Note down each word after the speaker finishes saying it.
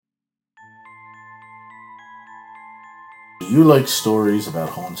you like stories about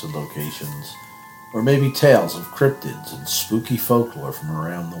haunted locations? Or maybe tales of cryptids and spooky folklore from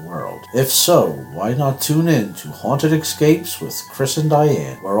around the world? If so, why not tune in to Haunted Escapes with Chris and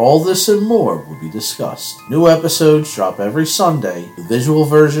Diane, where all this and more will be discussed. New episodes drop every Sunday, the visual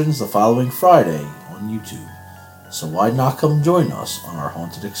versions the following Friday on YouTube. So why not come join us on our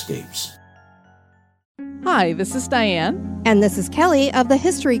Haunted Escapes? Hi, this is Diane. And this is Kelly of the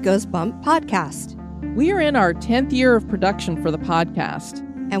History Goes Bump podcast. We are in our 10th year of production for the podcast.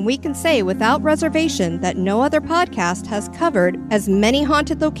 And we can say without reservation that no other podcast has covered as many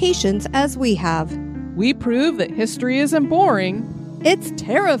haunted locations as we have. We prove that history isn't boring. It's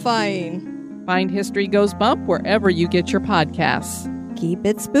terrifying. Find History Goes Bump wherever you get your podcasts. Keep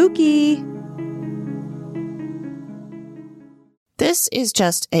it spooky. This is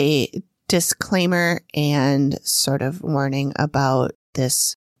just a disclaimer and sort of warning about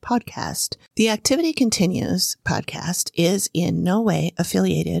this podcast. The Activity Continues podcast is in no way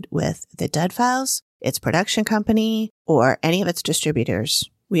affiliated with the Dead Files, its production company, or any of its distributors.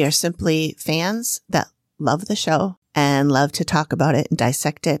 We are simply fans that love the show and love to talk about it and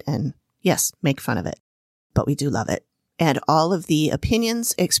dissect it and, yes, make fun of it. But we do love it. And all of the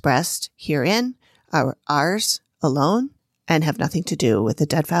opinions expressed herein are ours alone and have nothing to do with the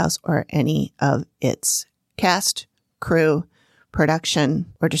Dead Files or any of its cast, crew,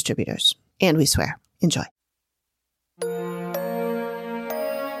 production, or distributors. And we swear. Enjoy.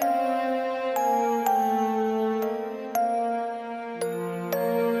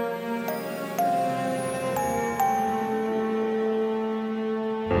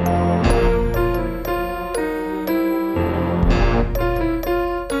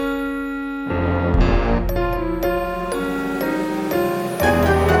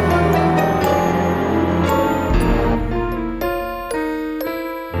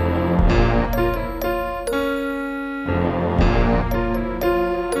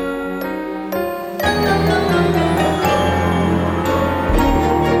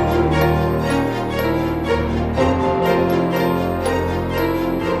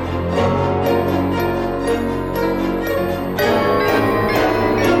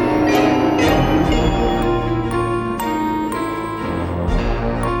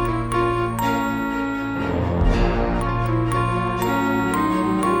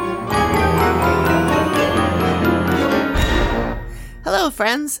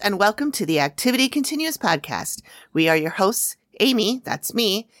 Friends, and welcome to the Activity Continues podcast. We are your hosts, Amy, that's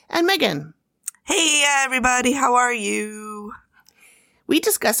me, and Megan. Hey everybody, how are you? We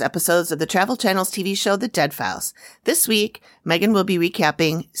discuss episodes of the Travel Channel's TV show, The Dead Files. This week, Megan will be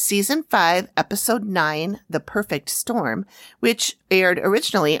recapping Season 5, Episode 9, The Perfect Storm, which aired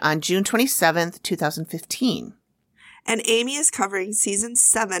originally on June 27th, 2015. And Amy is covering Season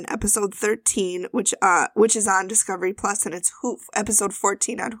 7, Episode 13, which is on Discovery Plus, and it's Episode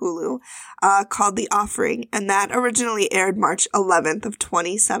 14 on Hulu, called The Offering, and that originally aired March 11th of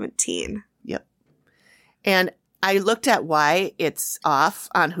 2017. Yep. And I looked at why it's off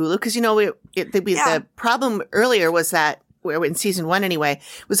on Hulu, because, you know, the problem earlier was that, in Season 1 anyway,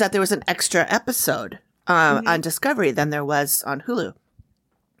 was that there was an extra episode on Discovery than there was on Hulu.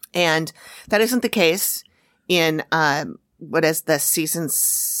 And that isn't the case in what is the Season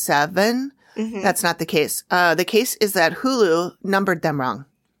 7? Mm-hmm. That's not the case. The case is that Hulu numbered them wrong.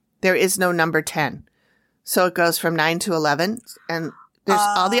 There is no number 10. So it goes from 9 to 11, and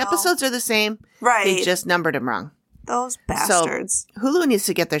all the episodes are the same. Right. They just numbered them wrong. Those bastards. So Hulu needs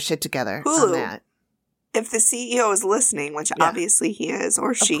to get their shit together on that. If the CEO is listening, which obviously he is,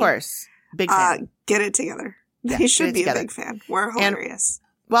 or she. Of course. Big fan. Get it together. Yeah, they should be a big fan. We're hilarious.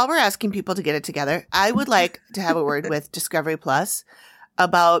 While we're asking people to get it together, I would like to have a word with Discovery Plus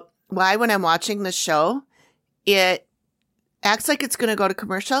about why, when I'm watching the show, it acts like it's going to go to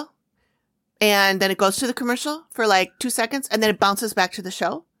commercial, and then it goes to the commercial for like 2 seconds, and then it bounces back to the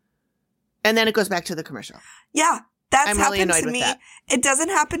show, and then it goes back to the commercial. Yeah, that's really happened annoyed to with me. that. It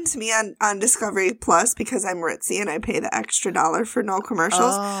doesn't happen to me on Discovery Plus because I'm ritzy and I pay the extra $1 for no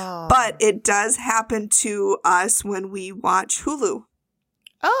commercials, but it does happen to us when we watch Hulu.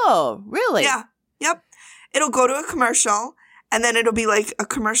 Oh, really? Yeah. Yep. It'll go to a commercial, and then it'll be like a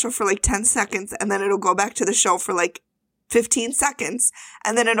commercial for like 10 seconds, and then it'll go back to the show for like 15 seconds,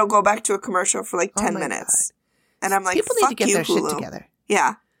 and then it'll go back to a commercial for like 10 minutes. God. And I'm like, people need to get their Hulu. shit together.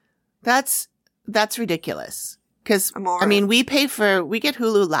 Yeah. That's ridiculous. Because, I mean, we get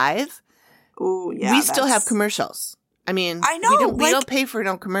Hulu Live. Ooh, yeah. We still have commercials. I mean, I know, we don't pay for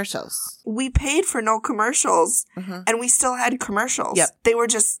no commercials. We paid for no commercials, and we still had commercials. Yep. They were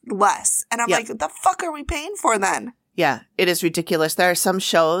just less. And I'm like, the fuck are we paying for then? Yeah, it is ridiculous. There are some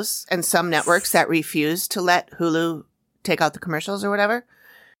shows and some networks that refuse to let Hulu take out the commercials or whatever.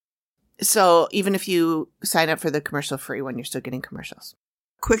 So even if you sign up for the commercial free one, you're still getting commercials.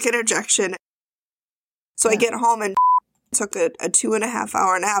 Quick interjection. So I get home and took a 2.5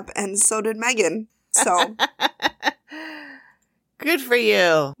 hour nap, and so did Megan. So good for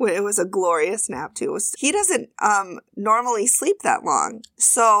you. it was a glorious nap too. He doesn't normally sleep that long,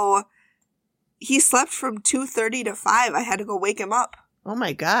 so he slept from 2:30 to 5. I had to go wake him up. Oh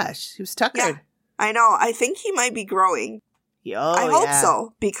my gosh, he was tuckered. Yeah, I know. I think he might be growing. I hope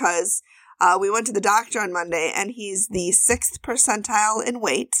so, because we went to the doctor on Monday, and he's the 6th percentile in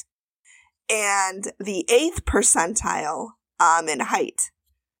weight and the 8th percentile in height.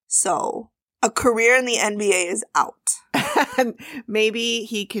 So a career in the NBA is out. Maybe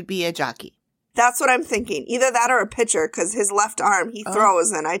he could be a jockey. That's what I'm thinking. Either that or a pitcher, because his left arm, he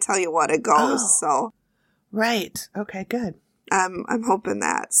throws, and I tell you what, it goes. So right. Okay, good. I'm hoping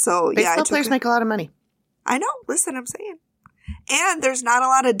that. So baseball players make a lot of money. I know. Listen, I'm saying. And there's not a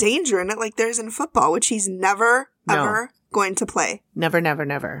lot of danger in it like there's in football, which he's never, ever going to play. Never, never,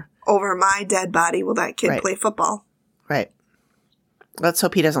 never. Over my dead body will that kid play football. Right. Let's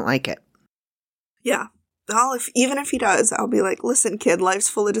hope he doesn't like it. Yeah. Well, even if he does, I'll be like, listen, kid, life's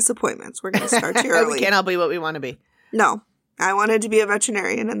full of disappointments. We're going to start you early. We can't all be what we want to be. No. I wanted to be a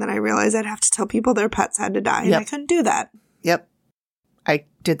veterinarian, and then I realized I'd have to tell people their pets had to die, and I couldn't do that. Yep. I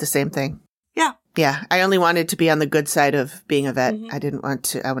did the same thing. Yeah. Yeah. I only wanted to be on the good side of being a vet. I didn't want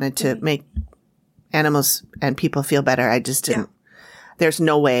to, I wanted to make animals and people feel better. I just didn't. There's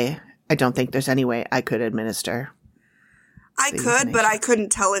no way. I don't think there's any way I could administer. I could, but I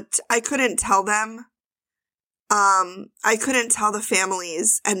couldn't tell it. I couldn't tell them. I couldn't tell the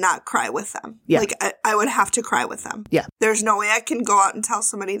families and not cry with them. Yeah. Like, I would have to cry with them. Yeah. There's no way I can go out and tell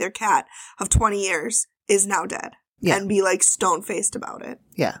somebody their cat of 20 years is now dead. Yeah. And be like stone-faced about it.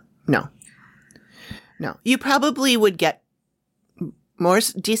 Yeah. No. No. You probably would get more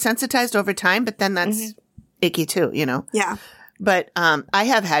desensitized over time, but then that's icky too, you know? Yeah. But I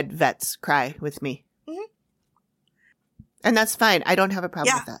have had vets cry with me. And that's fine. I don't have a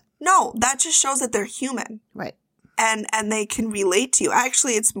problem with that. No, that just shows that they're human. Right. And they can relate to you.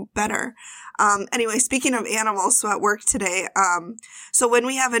 Actually, it's better. Anyway, speaking of animals, so at work today, so when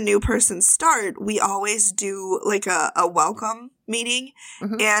we have a new person start, we always do like a welcome meeting.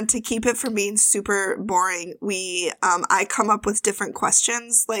 And to keep it from being super boring, I come up with different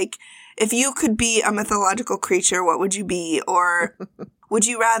questions. Like, if you could be a mythological creature, what would you be? Or would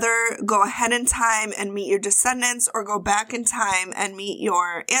you rather go ahead in time and meet your descendants, or go back in time and meet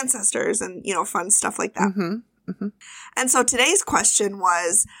your ancestors, and, you know, fun stuff like that. And so today's question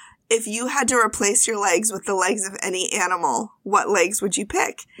was, if you had to replace your legs with the legs of any animal, what legs would you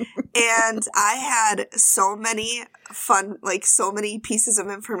pick? And I had so many fun, like so many pieces of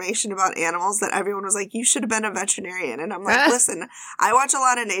information about animals that everyone was like, you should have been a veterinarian. And I'm like, listen, I watch a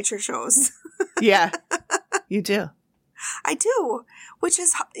lot of nature shows. Yeah, you do. I do, which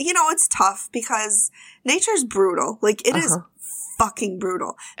is, you know, it's tough because nature's brutal. Like, it is fucking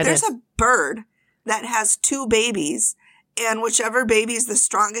brutal. There's a bird that has 2 babies, and whichever baby is the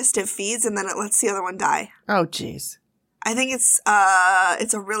strongest, it feeds, and then it lets the other one die. Oh, jeez. I think it's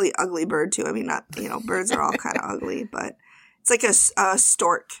a really ugly bird too. I mean, not, you know, birds are all kind of ugly, but it's like a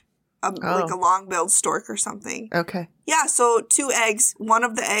stork, like a long-billed stork or something. Okay. Yeah. So 2 eggs. One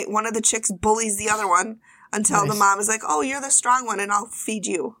of the chicks bullies the other one until the mom is like, "Oh, you're the strong one, and I'll feed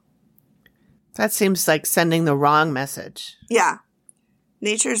you." That seems like sending the wrong message. Yeah.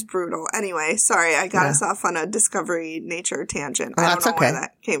 Nature's brutal. Anyway, sorry, I got us off on a Discovery nature tangent. I don't know where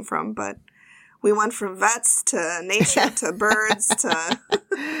that came from, but we went from vets to nature to birds to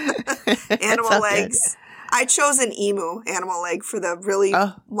animal legs. Good. I chose an emu animal leg for the really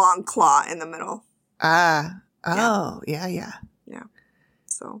long claw in the middle. Yeah.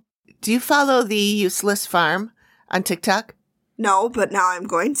 So, do you follow the Useless Farm on TikTok? No, but now I'm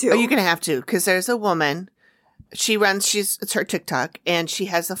going to. Oh, you're going to have to, because there's a woman. It's her TikTok, and she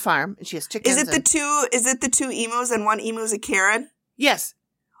has a farm, and she has chickens. Is it the two emus, and one emu's a Karen? Yes.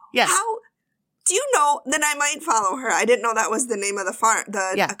 Yes. How do you know? Then I might follow her. I didn't know that was the name of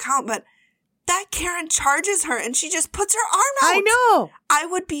the account, but that Karen charges her, and she just puts her arm out. I know. I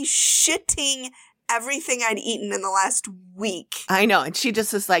would be shitting everything I'd eaten in the last week. I know, and she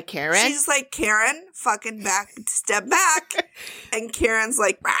just is like, Karen. She's like, Karen, fucking step back, and Karen's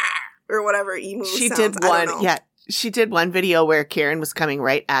like, rah. Or whatever emu she sounds. did one. Yeah, she did one video where Karen was coming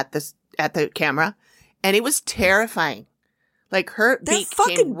right at the camera, and it was terrifying. Like, her beak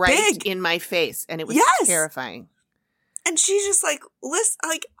came right in my face, and it was terrifying. And she's just like, listen,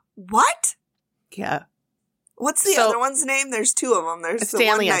 like, what? Yeah. What's the other one's name? There's two of them. There's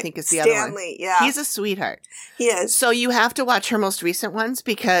Stanley, the one I think, is the other one. Stanley, yeah. He's a sweetheart. He is. So you have to watch her most recent ones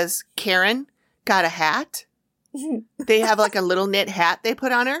because Karen got a hat. They have like a little knit hat they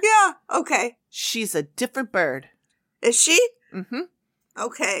put on her. Yeah, okay. She's a different bird. Is she? Mm-hmm.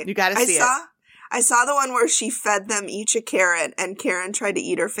 Okay. You gotta see it. I saw the one where she fed them each a carrot and Karen tried to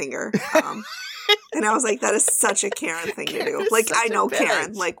eat her finger. And I was like, that is such a Karen thing to do. Like, I know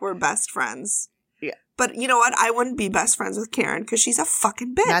Karen. Like, we're best friends. Yeah. But you know what? I wouldn't be best friends with Karen because she's a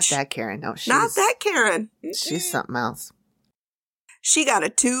fucking bitch. Not that Karen. No, Not that Karen. She's something else. She got a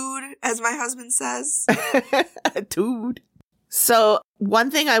tood, as my husband says. A tood. So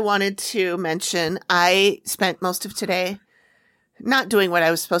one thing I wanted to mention, I spent most of today not doing what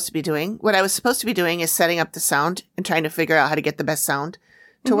I was supposed to be doing. What I was supposed to be doing is setting up the sound and trying to figure out how to get the best sound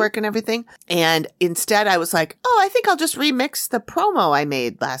to work and everything. And instead I was like, I think I'll just remix the promo I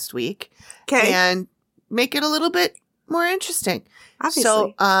made last week. Okay. And make it a little bit more interesting. Obviously.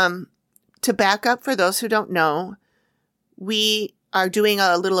 So, to back up for those who don't know, we are doing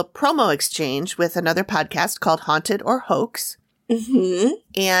a little promo exchange with another podcast called Haunted or Hoax. Mm-hmm.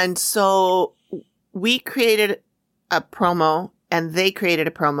 And so we created a promo and they created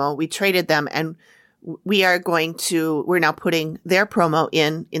a promo. We traded them and we're now putting their promo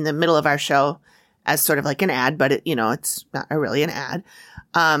in the middle of our show as sort of like an ad, but it's not really an ad.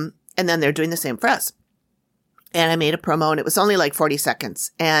 And then they're doing the same for us. And I made a promo and it was only like 40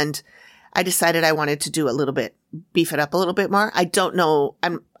 seconds. And I decided I wanted to do beef it up a little bit more. I don't know.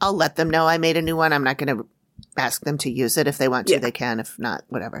 I'll let them know I made a new one. I'm not going to ask them to use it. If they want to, they can. If not,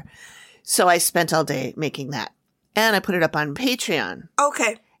 whatever. So I spent all day making that and I put it up on Patreon.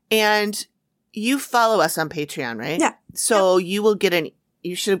 Okay. And you follow us on Patreon, right? Yeah. So you will get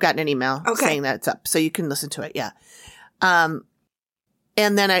you should have gotten an email saying that it's up so you can listen to it. Yeah. And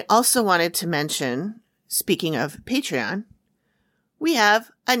then I also wanted to mention, speaking of Patreon, we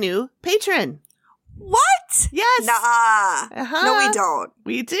have a new patron. What? Yes. Nah. No, we don't.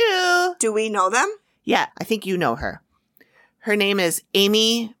 We do. Do we know them? Yeah, I think you know her. Her name is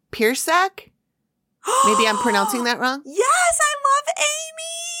Amy Piersack. Maybe I'm pronouncing that wrong. Yes, I love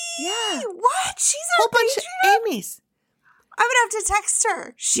Amy. Yeah. What? She's Whole our bunch Patreon? of Amy's. I'm going to have to text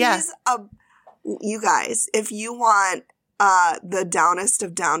her. She's you guys, if you want the downest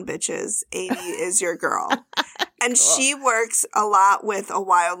of down bitches, Amy is your girl. And she works a lot with a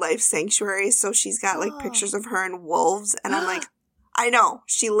wildlife sanctuary. So she's got like pictures of her and wolves. And I'm like, I know.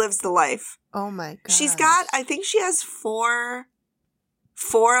 She lives the life. Oh my God. She's got, I think she has four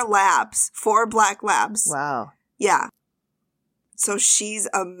black labs. Wow. Yeah. So she's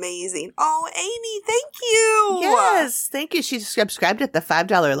amazing. Oh, Amy, thank you. Yes, thank you. She subscribed at the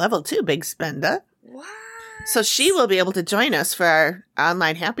 $5 level too, big spender. What? So she will be able to join us for our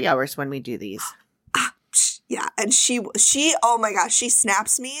online happy hours when we do these. Yeah, and she oh my gosh, she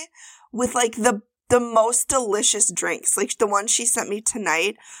snaps me with like the most delicious drinks. Like the one she sent me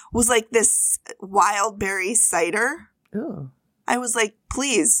tonight was like this wild berry cider. Ooh. I was like,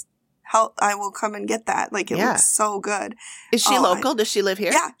 please, I will come and get that. Like it looks so good. Is she local? Does she live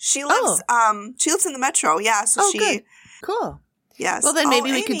here? Yeah, she lives she lives in the metro. Yeah, so good. Cool. Yes. Well, then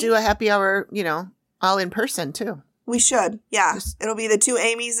maybe we could do a happy hour, all in person too. We should. Yeah. It'll be the two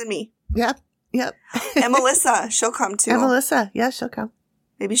Amy's and me. Yep. And Melissa, she'll come too. And Melissa, yeah, she'll come.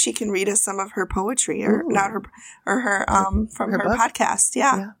 Maybe she can read us some of her poetry or from her podcast.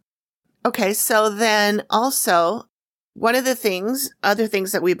 Yeah. Okay, so then also one of the other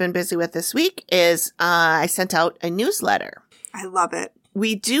things that we've been busy with this week is I sent out a newsletter. I love it.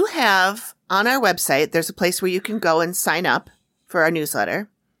 We do have on our website, there's a place where you can go and sign up for our newsletter.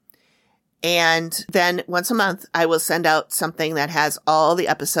 And then once a month, I will send out something that has all the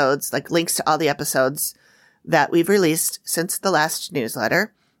episodes, like links to all the episodes that we've released since the last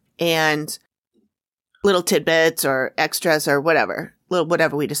newsletter and little tidbits or extras or whatever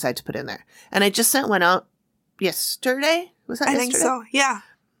we decide to put in there. And I just sent one out yesterday. Was that yesterday? I think so. Yeah.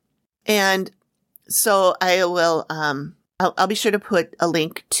 And so I will, I'll be sure to put a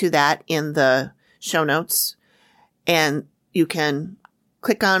link to that in the show notes and you can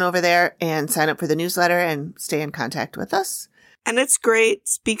click on over there and sign up for the newsletter and stay in contact with us. And it's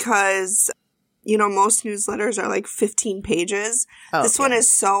great because, most newsletters are like 15 pages. This one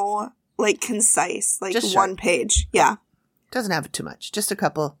is so like concise, like just one page. Yeah. Doesn't have too much. Just a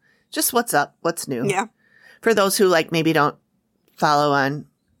couple. Just what's up, what's new. Yeah. For those who like maybe don't follow on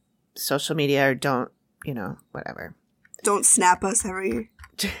social media or don't, whatever. Don't snap us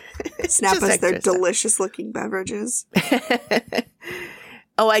snap us their delicious looking beverages.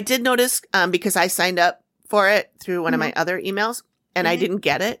 Oh, I did notice because I signed up for it through one of my other emails and I didn't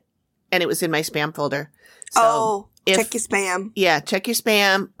get it and it was in my spam folder. So check your spam. Yeah, check your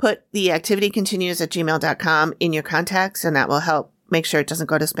spam. Put the activitycontinues@gmail.com in your contacts, and that will help make sure it doesn't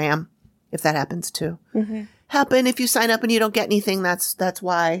go to spam if that happens to happen. If you sign up and you don't get anything, that's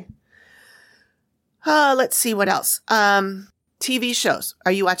why. Let's see what else. TV shows.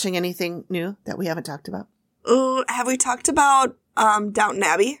 Are you watching anything new that we haven't talked about? Ooh, have we talked about Downton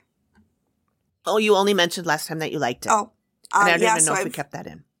Abbey? Oh, you only mentioned last time that you liked it. Oh, and I don't even know if we kept that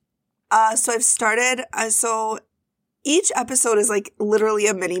in. So I've started. So each episode is like literally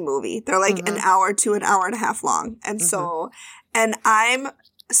a mini movie. They're like an hour to an hour and a half long, and so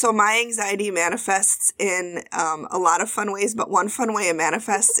my anxiety manifests in a lot of fun ways. But one fun way it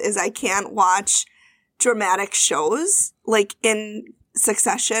manifests is I can't watch dramatic shows like in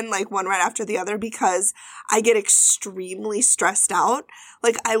succession, like one right after the other, because I get extremely stressed out.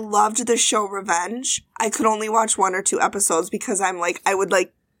 Like, I loved the show Revenge. I could only watch 1 or 2 episodes because I would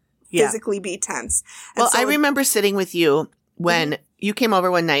physically be tense. And I remember sitting with you when you came over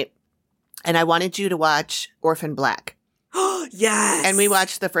one night and I wanted you to watch Orphan Black. Yes. And we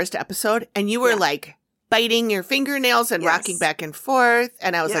watched the first episode and you were like biting your fingernails and rocking back and forth.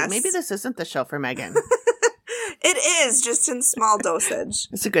 And I was like, maybe this isn't the show for Megan. It is, just in small dosage.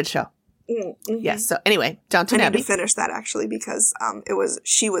 It's a good show. Mm-hmm. Yes. So anyway, Downton Abbey. I need to finish that actually because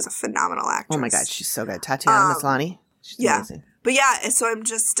she was a phenomenal actress. Oh my God, she's so good. Tatiana Maslany. She's amazing. But yeah, so I'm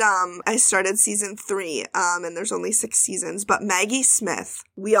just I started season 3, and there's only 6 seasons. But Maggie Smith,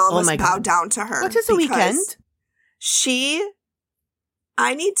 we all must bow down to her. What is a weekend?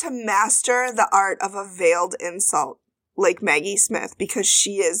 I need to master the art of a veiled insult like Maggie Smith because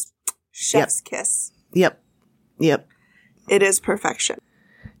she is chef's kiss. Yep. It is perfection.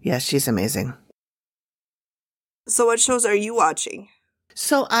 Yeah, she's amazing. So what shows are you watching?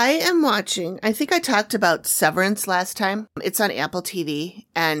 So I am watching, I think I talked about Severance last time. It's on Apple TV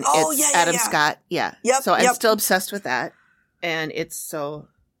and it's Adam Scott. Yeah. Yep, so I'm still obsessed with that. And it's so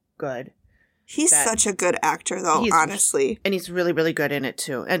good. He's such a good actor though, honestly. And he's really, really good in it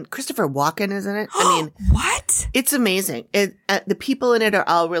too. And Christopher Walken is in it. I mean, what? It's amazing. The people in it are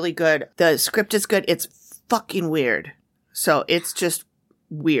all really good. The script is good. It's fucking weird. So it's just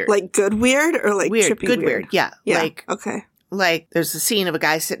weird. Like good weird or like weird? Trippy Good weird. Yeah. Like, okay. Like there's a scene of a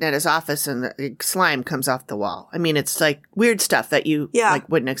guy sitting at his office and the slime comes off the wall. I mean, it's like weird stuff that you like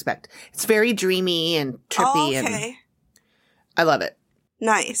wouldn't expect. It's very dreamy and trippy and I love it.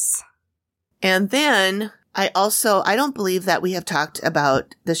 Nice. And then I don't believe that we have talked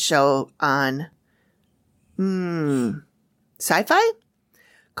about the show on Sci-Fi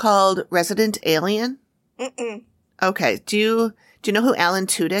called Resident Alien. Mm-mm. Okay. Do you know who Alan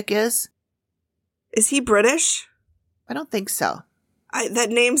Tudyk is? Is he British? I don't think so. That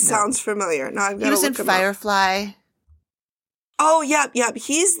name sounds familiar. No, I've got to look him up. He was in Firefly. Oh, yep.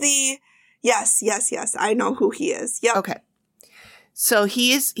 He's the... Yes. I know who he is. Yep. Okay. So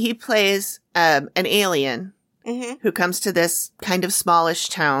he plays an alien who comes to this kind of smallish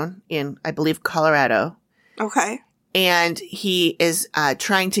town in, I believe, Colorado. Okay. And he is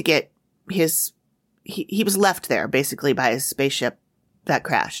trying to get his... He was left there, basically, by his spaceship that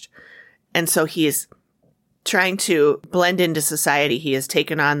crashed. And so he is trying to blend into society. He has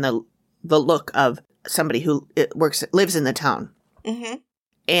taken on the look of somebody who lives in the town. Mm-hmm.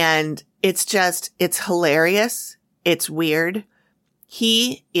 And it's hilarious. It's weird.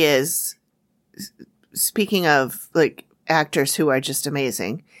 He is, speaking of like actors who are just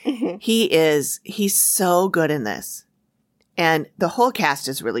amazing, he's so good in this. And the whole cast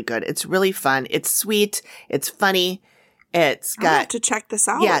is really good. It's really fun. It's sweet. It's funny. It's got... I'll have to check this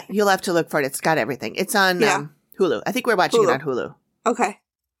out. Yeah, you'll have to look for it. It's got everything. It's on Hulu. I think we're watching it on Hulu. Okay.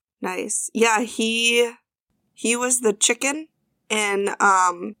 Nice. Yeah, he was the chicken in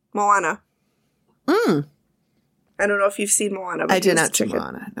Moana. I don't know if you've seen Moana, but I did not see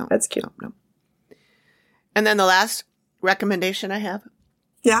Moana. No. That's cute. No. And then the last recommendation I have.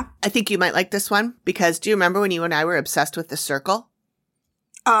 Yeah. I think you might like this one because do you remember when you and I were obsessed with The Circle?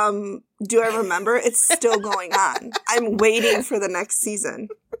 Do I remember? It's still going on. I'm waiting for the next season.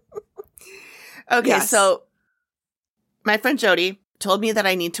 Okay, so my friend Jody told me that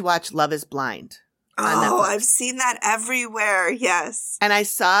I need to watch Love is Blind. Oh, I've seen that everywhere. Yes. And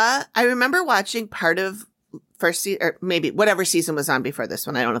I remember watching part of first season, or maybe whatever season was on before this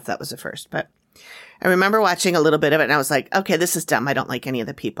one. I don't know if that was the first, but I remember watching a little bit of it and I was like, okay, this is dumb. I don't like any of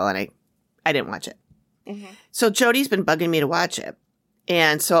the people. And I didn't watch it. Mm-hmm. So Jody's been bugging me to watch it.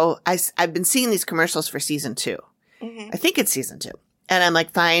 And so I've been seeing these commercials for season 2. Mm-hmm. I think it's season 2. And I'm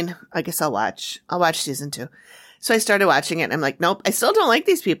like, fine, I guess I'll watch season 2. So I started watching it and I'm like, nope, I still don't like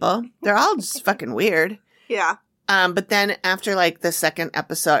these people. They're all just fucking weird. Yeah. But then after like the second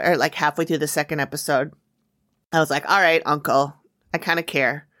episode or like halfway through the second episode, I was like, all right, uncle, I kind of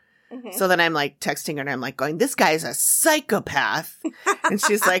care. Mm-hmm. So then I'm like texting her and I'm like going, this guy's a psychopath. And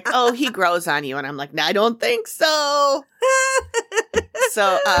she's like, oh, he grows on you. And I'm like, no, I don't think so.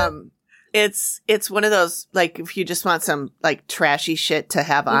 So, it's one of those, like, if you just want some like trashy shit to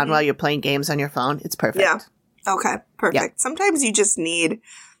have on while you're playing games on your phone, it's perfect. Yeah. Okay. Perfect. Yeah. Sometimes you just need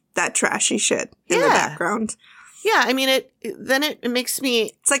that trashy shit in the background. Yeah. I mean, it makes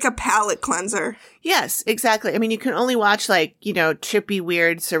me. It's like a palate cleanser. Yes, exactly. I mean, you can only watch like, trippy,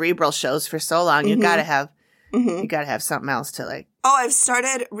 weird, cerebral shows for so long. You gotta have something else to like. Oh, I've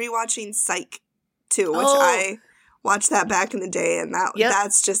started rewatching Psych too, which I watched that back in the day, and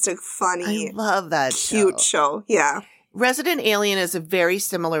that's just a funny, I love that cute show. Yeah. Resident Alien is a very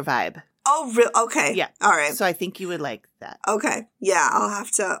similar vibe. Oh, okay. Yeah. All right. So I think you would like that. Okay. Yeah, I'll have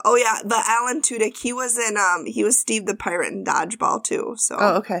to. Oh, yeah. The Alan Tudyk, he was Steve the Pirate in Dodgeball too. So.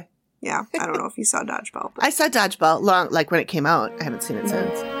 Oh, okay. Yeah. I don't know if you saw Dodgeball. But. I saw Dodgeball like when it came out. I haven't seen it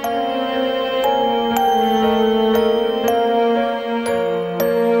since.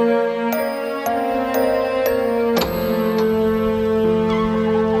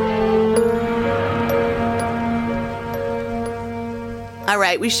 All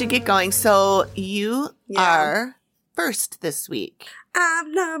right, we should get going. So you are first this week.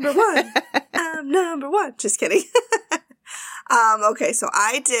 I'm number one. I'm number one. Just kidding. Okay, so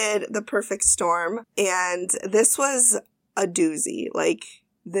I did The Perfect Storm, and this was a doozy. Like,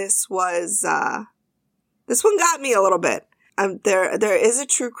 this one got me a little bit. There is a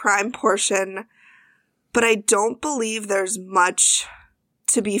true crime portion, but I don't believe there's much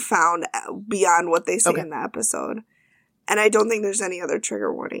to be found beyond what they say in the episode. And I don't think there's any other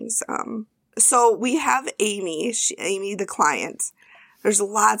trigger warnings. So we have Amy, Amy the client. There's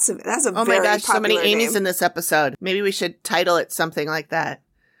lots of, that's a very popular name. Oh my gosh, so many Amy's in this episode. Maybe we should title it something like that.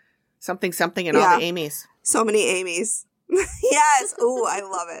 Something and all the Amy's. So many Amy's. Yes. Ooh, I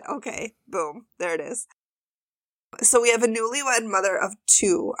love it. Okay. Boom. There it is. So we have a newlywed mother of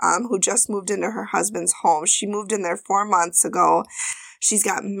two who just moved into her husband's home. She moved in there 4 months ago. She's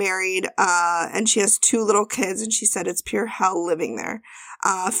got married, and she has 2 little kids, and she said it's pure hell living there.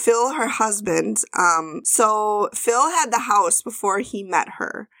 Phil, her husband, so Phil had the house before he met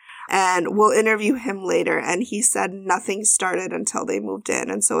her, and we'll interview him later, and he said nothing started until they moved in,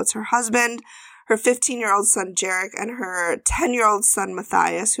 and so it's her husband, her 15-year-old son, Jarek, and her 10-year-old son,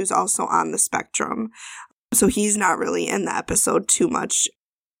 Matthias, who's also on the spectrum. So he's not really in the episode too much.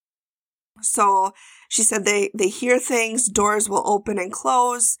 So she said they hear things, doors will open and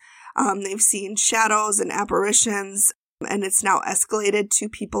close. They've seen shadows and apparitions, and it's now escalated to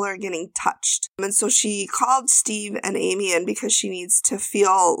people are getting touched. And so she called Steve and Amy in because she needs to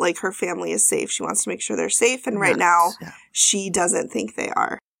feel like her family is safe. She wants to make sure they're safe, and right now she doesn't think they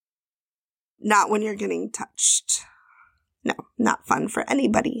are. Not when you're getting touched. No, not fun for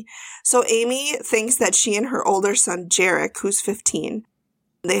anybody. So Amy thinks that she and her older son, Jarek, who's 15,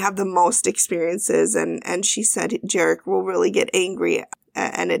 they have the most experiences, and she said Jarek will really get angry,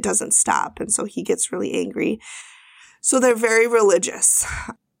 and it doesn't stop, and so he gets really angry. So they're very religious,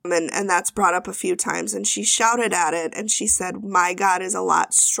 and that's brought up a few times, and she shouted at it, and she said, my God is a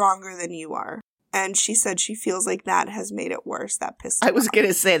lot stronger than you are. And she said she feels like that has made it worse. That pissed her off. I was going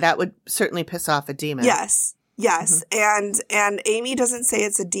to say that would certainly piss off a demon. Yes. Mm-hmm. And Amy doesn't say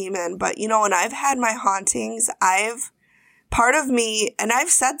it's a demon, but when I've had my hauntings, part of me, and I've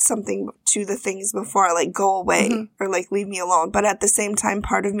said something to the things before, like go away or like leave me alone. But at the same time,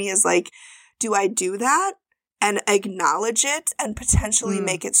 part of me is like, do I do that and acknowledge it and potentially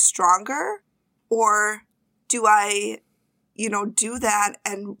make it stronger? Or do I, do that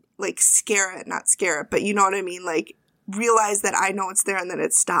and like not scare it, but you know what I mean? Like realize that I know it's there and then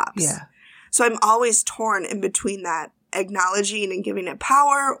it stops. Yeah. So I'm always torn in between that, acknowledging and giving it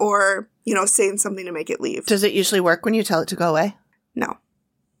power or, saying something to make it leave. Does it usually work when you tell it to go away? No,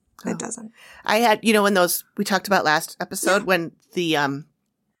 it doesn't. I had, when those, we talked about last episode when the,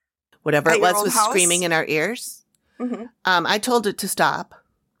 whatever it was screaming in our ears. Mm-hmm. I told it to stop.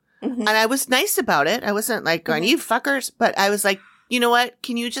 Mm-hmm. And I was nice about it. I wasn't like going, you fuckers. But I was like, you know what?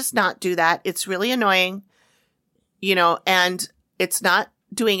 Can you just not do that? It's really annoying, and it's not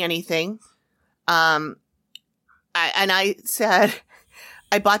doing anything. I said,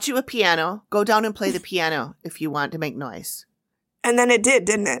 I bought you a piano. Go down and play the piano if you want to make noise. And then it did,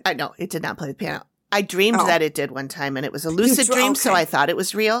 didn't it? No, it did not play the piano. I dreamed that it did one time, and it was a lucid dream, so I thought it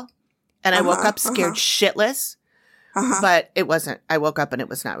was real. And I woke up scared shitless, but it wasn't. I woke up and it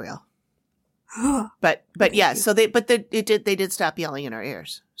was not real. But yeah, so they did stop yelling in our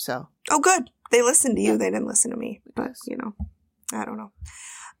ears. So good. They listened to you. They didn't listen to me. But I don't know.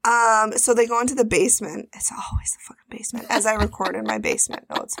 So they go into the basement. It's always the fucking basement. As I record in my basement.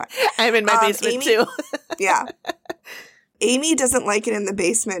 No, it's fine. I'm in my basement Amy, too. Yeah. Amy doesn't like it in the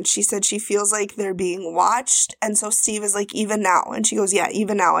basement. She said she feels like they're being watched. And so Steve is like, even now. And she goes, yeah,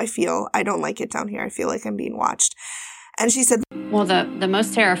 even now I don't like it down here. I feel like I'm being watched. And she said, well, the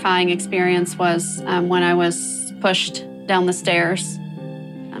most terrifying experience was when I was pushed down the stairs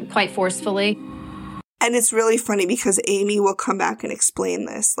quite forcefully. And it's really funny because Amy will come back and explain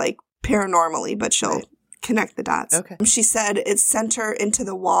this, like paranormally, but she'll connect the dots. Okay. She said it sent her into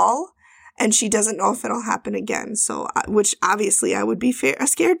the wall, and she doesn't know if it'll happen again. So, which obviously I would be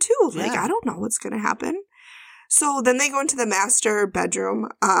scared too. Like, I don't know what's going to happen. So then they go into the master bedroom,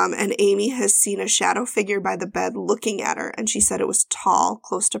 and Amy has seen a shadow figure by the bed looking at her, and she said it was tall,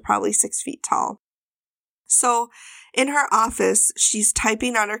 close to probably 6 feet tall. So in her office, she's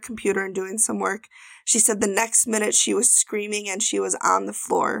typing on her computer and doing some work. She said the next minute she was screaming and she was on the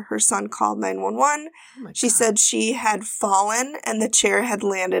floor. Her son called 911. She said she had fallen and the chair had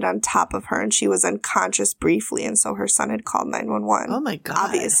landed on top of her and she was unconscious briefly. And so her son had called 911. Oh my God.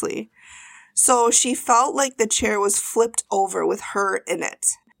 Obviously. So she felt like the chair was flipped over with her in it.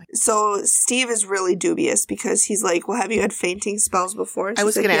 So Steve is really dubious because he's like, well, have you had fainting spells before? And I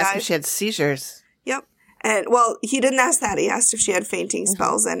was going to ask yeah, if she had seizures. Yep. And, well, he didn't ask that. He asked if she had fainting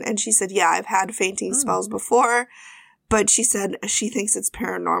spells. And she said, yeah, I've had fainting spells before. But she said she thinks it's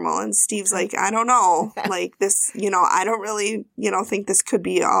paranormal. And Steve's like, I don't know. Like this, I don't really, think this could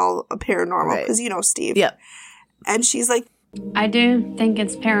be all paranormal. Because you know Steve. Yep. And she's like, I do think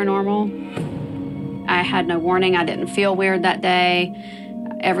it's paranormal. I had no warning. I didn't feel weird that day.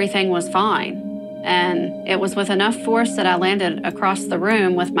 Everything was fine. And it was with enough force that I landed across the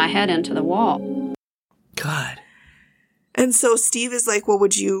room with my head into the wall. God. And so Steve is like, well,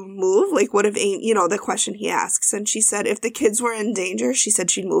 would you move? Like, what if, the question he asks. And she said, if the kids were in danger, she said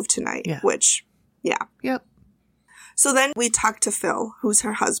she'd move tonight, which, yeah. Yep. So then we talked to Phil, who's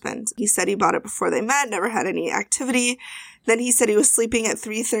her husband. He said he bought it before they met, never had any activity. Then he said he was sleeping at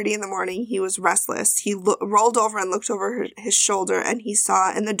 3:30 in the morning. He was restless. He rolled over and looked over his shoulder, and he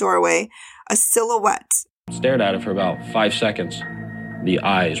saw in the doorway a silhouette. Stared at it for about 5 seconds. The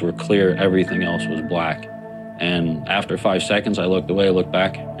eyes were clear. Everything else was black. And after 5 seconds, I looked away, looked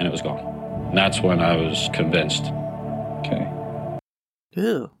back, and it was gone. And that's when I was convinced. Okay.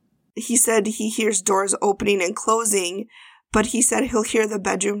 Ooh. He said he hears doors opening and closing, but he said he'll hear the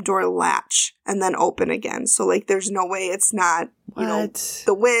bedroom door latch and then open again. So, like, there's no way it's not,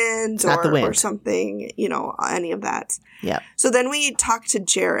 the wind or something, any of that. Yeah. So then we talked to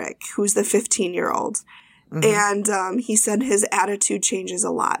Jarek, who's the 15-year-old. Mm-hmm. And he said his attitude changes a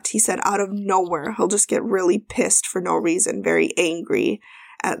lot. He said out of nowhere, he'll just get really pissed for no reason, very angry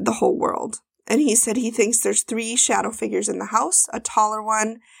at the whole world. And he said he thinks there's 3 shadow figures in the house, a taller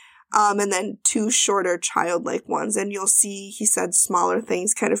one, and then 2 shorter childlike ones. And you'll see, he said, smaller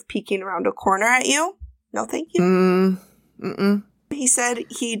things kind of peeking around a corner at you. No, thank you. He said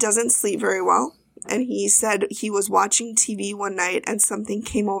he doesn't sleep very well. And he said he was watching TV one night and something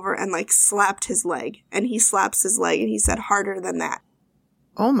came over and like slapped his leg. And he slaps his leg and he said harder than that.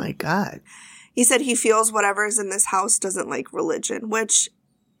 Oh my God. He said he feels whatever is in this house doesn't like religion, which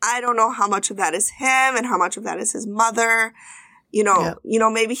I don't know how much of that is him and how much of that is his mother.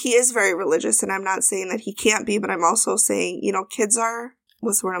 Maybe he is very religious and I'm not saying that he can't be, but I'm also saying, kids are,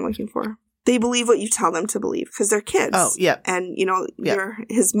 what's the word I'm looking for? They believe what you tell them to believe because they're kids. Oh, yeah. And, you're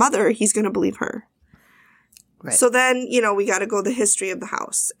his mother, he's going to believe her. Right. So then, we got to go the history of the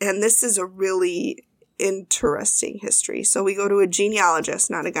house. And this is a really interesting history. So we go to a genealogist,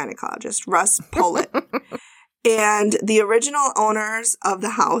 not a gynecologist, Russ Pollitt. And the original owners of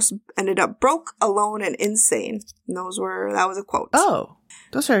the house ended up broke, alone, and insane. And that was a quote. Oh,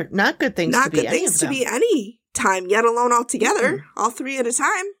 those are not good things to be any of them. Not good things to be any time, yet alone altogether, all 3 at a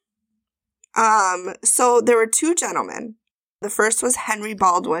time. So there were 2 gentlemen. The first was Henry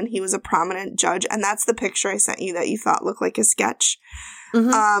Baldwin. He was a prominent judge, and that's the picture I sent you that you thought looked like a sketch.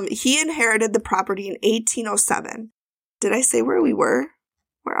 Mm-hmm. He inherited the property in 1807. Did I say where we were?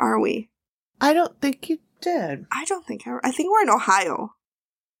 Where are we? I don't think you did. I think we're in Ohio.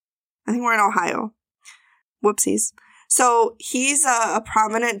 Whoopsies. So he's a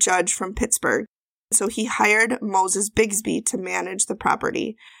prominent judge from Pittsburgh. So he hired Moses Bigsby to manage the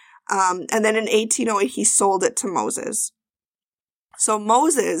property. And then in 1808, he sold it to Moses. So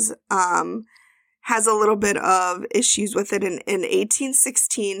Moses has a little bit of issues with it. In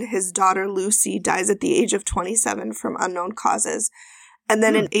 1816, his daughter Lucy dies at the age of 27 from unknown causes. And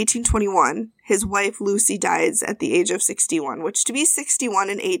then in 1821, his wife Lucy dies at the age of 61, which to be 61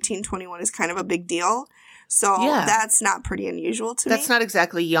 in 1821 is kind of a big deal. So Yeah. that's not pretty unusual to me. That's not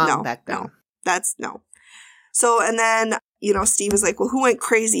exactly young back then. No. So, and then, Steve was like, well, who went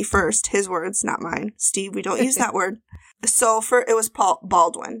crazy first? His words, not mine. Steve, we don't use that word. So it was Paul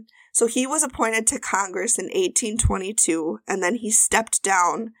Baldwin. So he was appointed to Congress in 1822, and then he stepped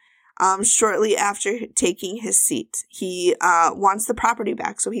down shortly after taking his seat. He wants the property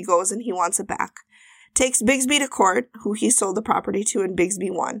back, so he goes and he wants it back. Takes Bigsby to court, who he sold the property to, and Bigsby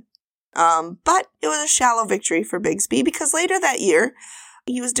won. But it was a shallow victory for Bigsby because later that year,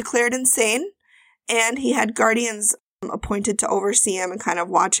 he was declared insane, and he had guardians appointed to oversee him and kind of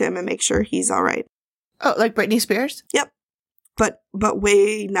watch him and make sure he's all right. Oh, like Britney Spears? Yep. But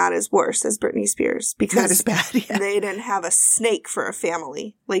way not as worse as Britney Spears because Not as bad, yeah. they didn't have a snake for a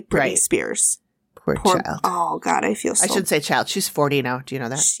family like Britney Right. Spears. Poor child. Oh, God, I feel so... I should say child. She's 40 now. Do you know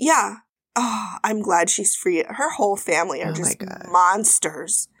that? Yeah. Oh, I'm glad she's free. Her whole family are Oh, just my God.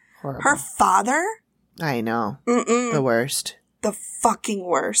 monsters. Horrible. Her father? I know. Mm-mm. The worst. The fucking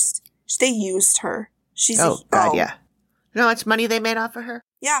worst. They used her. She's God, yeah. No, it's money they made off of her.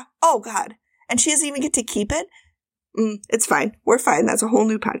 Yeah. Oh, God. And she doesn't even get to keep it? It's fine. We're fine. That's a whole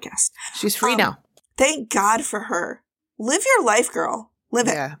new podcast. She's free now. Thank God for her. Live your life, girl. Live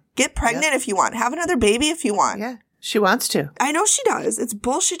it. Yeah. Get pregnant if you want. Have another baby if you want. Yeah. She wants to. I know she does. It's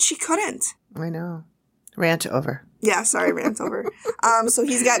bullshit she couldn't. I know. Rant over. Yeah, sorry, rant over. So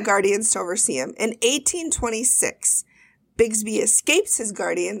he's got guardians to oversee him. In 1826, Bigsby escapes his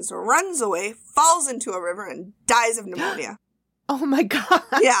guardians, runs away, falls into a river, and dies of pneumonia. Oh, my God.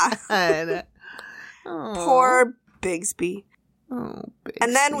 Yeah. Oh. Poor Bigsby. Oh,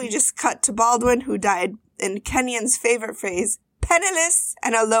 And then we just cut to Baldwin, who died, in Kenyon's favorite phrase, penniless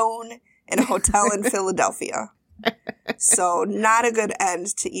and alone in a hotel in Philadelphia. So not a good end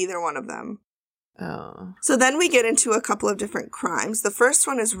to either one of them. Oh. So then we get into a couple of different crimes. The first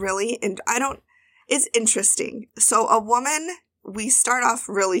one is it's interesting. So a woman, we start off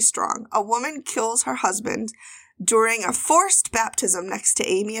really strong. A woman kills her husband during a forced baptism next to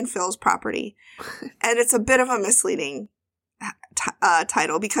Amy and Phil's property. And it's a bit of a misleading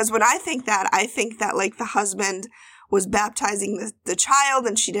title because when I think that like the husband was baptizing the child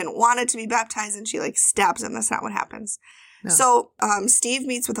and she didn't want it to be baptized and she like stabs him. That's not what happens. No. So Steve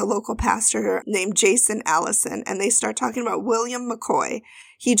meets with a local pastor named Jason Allison, and they start talking about William McCoy.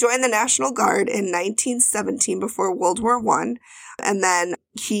 He joined the National Guard in 1917 before World War I, and then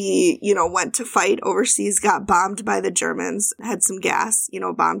he, went to fight overseas, got bombed by the Germans, had some gas,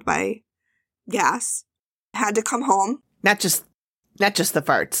 bombed by gas, had to come home. Not just the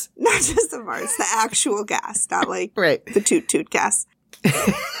farts. Not just the farts, the actual gas, not like right. the toot gas.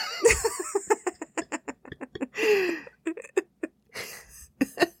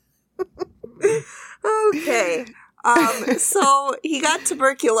 Okay. So he got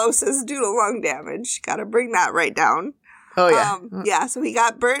tuberculosis due to lung damage. Got to bring that right down. Oh, yeah. Yeah, so he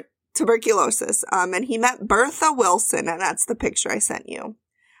got tuberculosis. And he met Bertha Wilson, and that's the picture I sent you.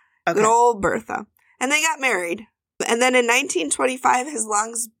 Okay. Good old Bertha. And they got married. And then in 1925, his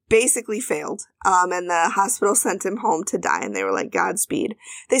lungs basically failed. And the hospital sent him home to die, and they were like, Godspeed.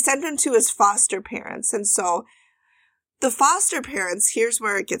 They sent him to his foster parents. And so the foster parents, here's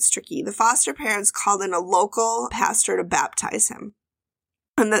where it gets tricky. The foster parents called in a local pastor to baptize him.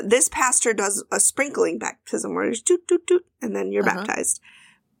 And this pastor does a sprinkling baptism where there's toot, toot, toot, and then you're baptized.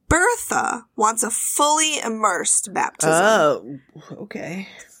 Bertha wants a fully immersed baptism. Oh, okay.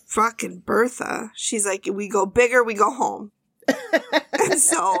 Fucking Bertha. She's like, we go bigger, we go home. And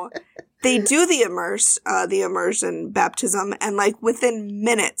so they do the immersion baptism, and like within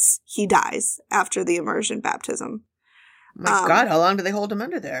minutes, he dies after the immersion baptism. My God, how long do they hold him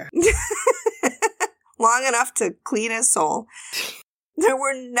under there? Long enough to clean his soul. There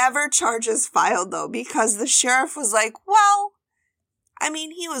were never charges filed, though, because the sheriff was like, well, I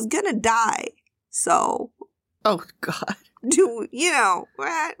mean, he was gonna die, so. Oh, God.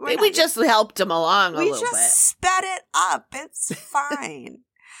 We just helped him along a little bit. We just sped it up. It's fine.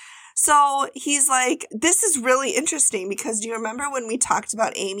 So he's like, this is really interesting because do you remember when we talked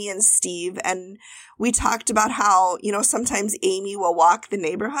about Amy and Steve and we talked about how, sometimes Amy will walk the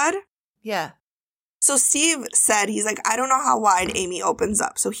neighborhood? Yeah. So Steve said, he's like, I don't know how wide Amy opens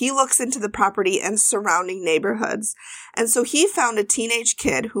up. So he looks into the property and surrounding neighborhoods. And so he found a teenage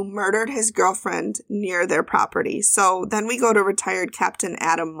kid who murdered his girlfriend near their property. So then we go to retired Captain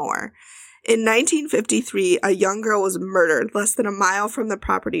Adam Moore. In 1953, a young girl was murdered less than a mile from the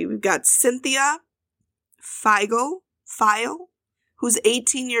property. We've got Cynthia File, who's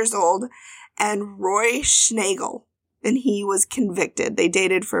 18 years old, and Roy Schnagel. And he was convicted. They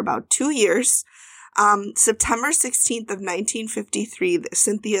dated for about 2 years. September 16th of 1953,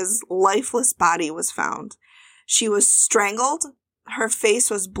 Cynthia's lifeless body was found. She was strangled. Her face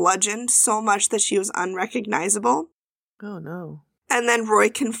was bludgeoned so much that she was unrecognizable. Oh, no. And then Roy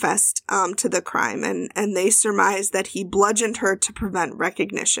confessed to the crime, and they surmised that he bludgeoned her to prevent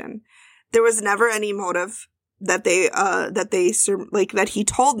recognition. There was never any motive that he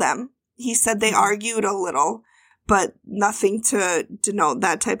told them. He said they argued a little, but nothing to denote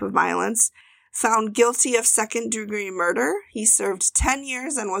that type of violence. Found guilty of second-degree murder. He served 10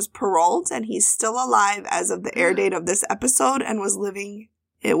 years and was paroled, and he's still alive as of the air date of this episode and was living,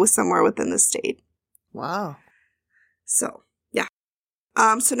 it was somewhere within the state. Wow. So, yeah.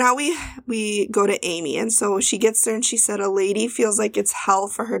 So now we go to Amy, and so she gets there and she said a lady feels like it's hell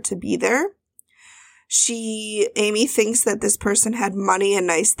for her to be there. Amy thinks that this person had money and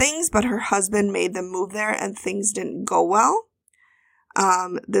nice things, but her husband made them move there and things didn't go well.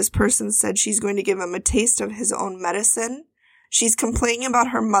 This person said she's going to give him a taste of his own medicine. She's complaining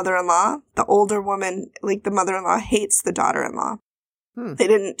about her mother-in-law. The older woman, like the mother-in-law, hates the daughter-in-law.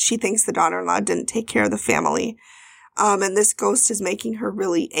 She thinks the daughter-in-law didn't take care of the family. And this ghost is making her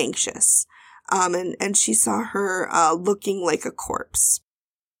really anxious. And she saw her, looking like a corpse.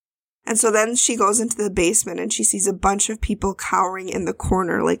 And so then she goes into the basement and she sees a bunch of people cowering in the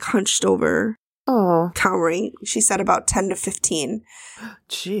corner, like hunched over. Oh. Cowering. She said about 10 to 15.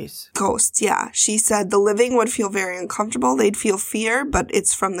 Jeez. Ghosts, yeah. She said the living would feel very uncomfortable. They'd feel fear, but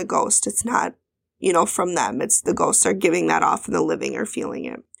it's from the ghost. It's not, from them. It's the ghosts are giving that off and the living are feeling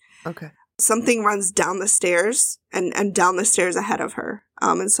it. Okay. Something runs down the stairs and down the stairs ahead of her.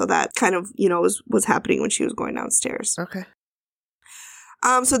 And so that kind of, was happening when she was going downstairs. Okay.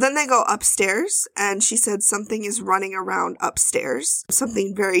 So then they go upstairs, and she said something is running around upstairs.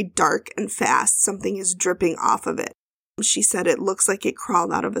 Something very dark and fast. Something is dripping off of it. She said it looks like it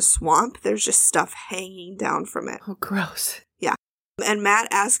crawled out of a swamp. There's just stuff hanging down from it. Oh, gross. Yeah. And Matt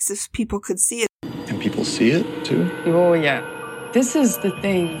asks if people could see it. Can people see it, too? Oh, yeah. This is the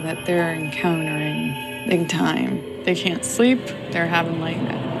thing that they're encountering big time. They can't sleep. They're having,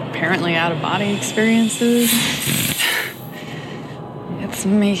 apparently out-of-body experiences. It's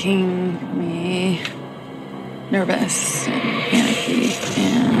making me nervous and panicky,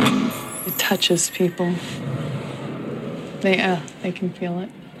 and it touches people. They can feel it.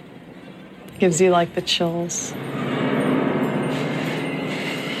 Gives you, the chills.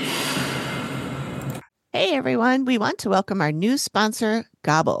 Hey, everyone. We want to welcome our new sponsor,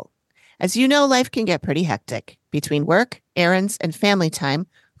 Gobble. As you know, life can get pretty hectic. Between work, errands, and family time,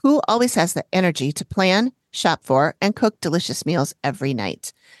 who always has the energy to plan, shop for, and cook delicious meals every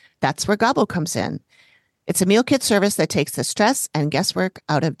night? That's where Gobble comes in. It's a meal kit service that takes the stress and guesswork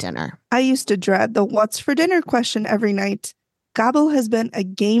out of dinner. I used to dread the what's for dinner question every night. Gobble has been a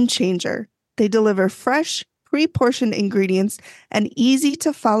game changer. They deliver fresh, pre-portioned ingredients and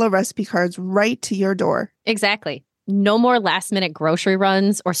easy-to-follow recipe cards right to your door. Exactly. No more last-minute grocery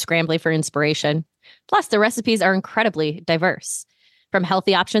runs or scrambling for inspiration. Plus, the recipes are incredibly diverse. From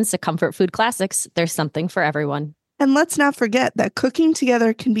healthy options to comfort food classics, there's something for everyone. And let's not forget that cooking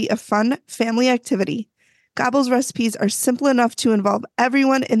together can be a fun family activity. Gobble's recipes are simple enough to involve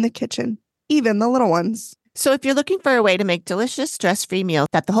everyone in the kitchen, even the little ones. So if you're looking for a way to make delicious, stress-free meals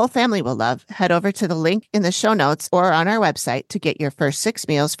that the whole family will love, head over to the link in the show notes or on our website to get your first 6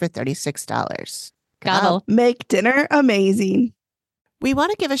 meals for $36. Gobble. Make dinner amazing. We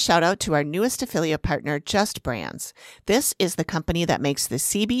want to give a shout out to our newest affiliate partner, Just Brands. This is the company that makes the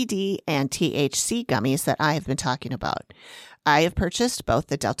CBD and THC gummies that I have been talking about. I have purchased both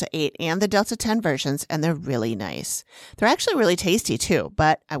the Delta 8 and the Delta 10 versions, and they're really nice. They're actually really tasty too,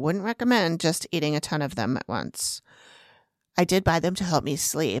 but I wouldn't recommend just eating a ton of them at once. I did buy them to help me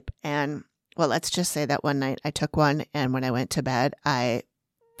sleep, and well, let's just say that one night I took one, and when I went to bed, I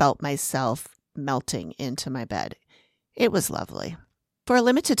felt myself melting into my bed. It was lovely. For a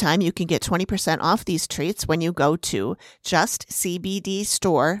limited time, you can get 20% off these treats when you go to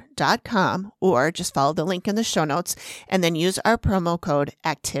justcbdstore.com or just follow the link in the show notes and then use our promo code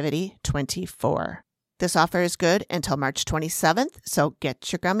ACTIVITY24. This offer is good until March 27th, so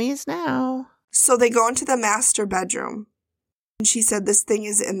get your gummies now. So they go into the master bedroom, and she said this thing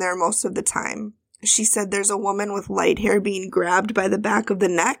is in there most of the time. She said there's a woman with light hair being grabbed by the back of the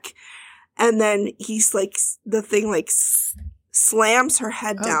neck, and then he's like, the thing like slams her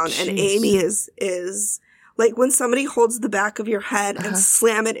head down, and Amy is like when somebody holds the back of your head and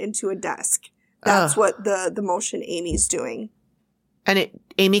slam it into a desk. That's what the motion Amy's doing. And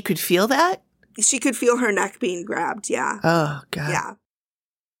Amy could feel that? She could feel her neck being grabbed, yeah. Oh, God. Yeah.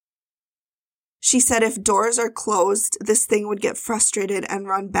 She said if doors are closed, this thing would get frustrated and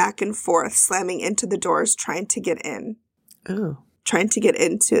run back and forth, slamming into the doors, trying to get in. Ooh. Trying to get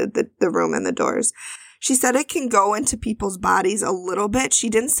into the room and the doors. She said it can go into people's bodies a little bit. She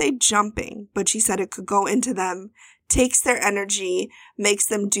didn't say jumping, but she said it could go into them, takes their energy, makes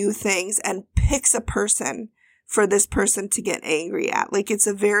them do things, and picks a person for this person to get angry at. Like, it's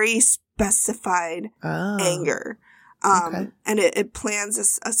a very specified anger. Okay. And it plans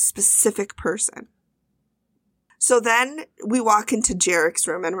a specific person. So then we walk into Jarek's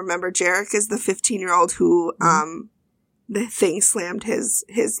room, and remember, Jarek is the 15-year-old who the thing slammed his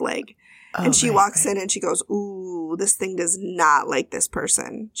leg. And she walks in and she goes, ooh, this thing does not like this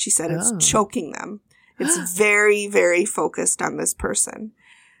person. She said it's choking them. It's very, very focused on this person.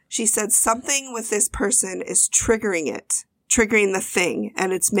 She said something with this person is triggering the thing,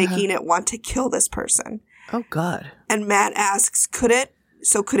 and it's making it want to kill this person. Oh, God. And Matt asks, could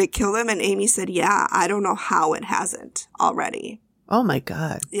it kill them? And Amy said, yeah, I don't know how it hasn't already. Oh, my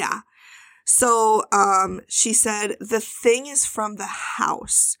God. Yeah. So she said the thing is from the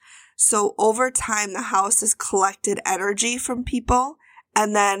house. So over time, the house has collected energy from people,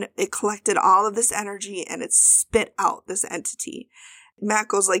 and then it collected all of this energy and it spit out this entity. Matt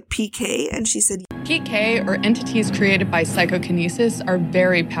goes like PK, and she said, PK, or entities created by psychokinesis, are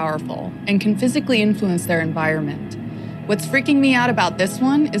very powerful and can physically influence their environment. What's freaking me out about this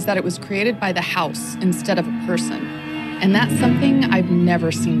one is that it was created by the house instead of a person. And that's something I've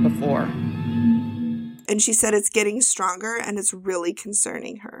never seen before. And she said it's getting stronger and it's really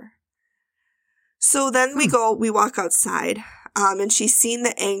concerning her. So then we walk outside, and she's seen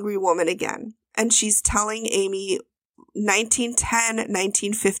the angry woman again. And she's telling Amy 1910,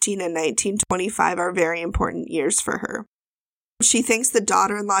 1915, and 1925 are very important years for her. She thinks the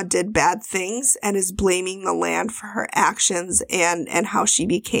daughter-in-law did bad things and is blaming the land for her actions and how she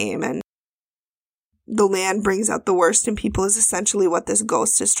became. And the land brings out the worst in people is essentially what this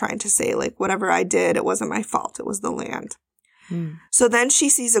ghost is trying to say. Like, whatever I did, it wasn't my fault. It was the land. So then she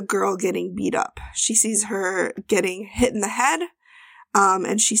sees a girl getting beat up. She sees her getting hit in the head,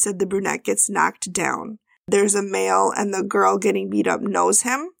 and she said the brunette gets knocked down. There's a male, and the girl getting beat up knows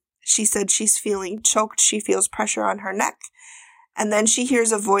him. She said she's feeling choked. She feels pressure on her neck. And then she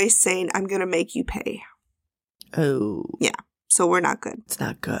hears a voice saying, I'm going to make you pay. Oh. Yeah. So we're not good. It's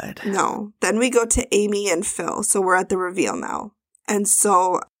not good. No. Then we go to Amy and Phil. So we're at the reveal now. And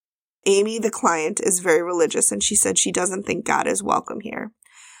so Amy, the client, is very religious, and she said she doesn't think God is welcome here.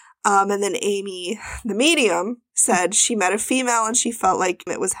 And then Amy, the medium, said she met a female and she felt like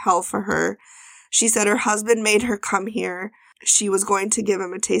it was hell for her. She said her husband made her come here. She was going to give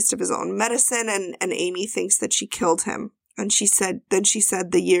him a taste of his own medicine, and Amy thinks that she killed him. And she said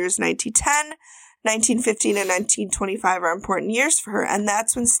the years 1910, 1915, and 1925 are important years for her. And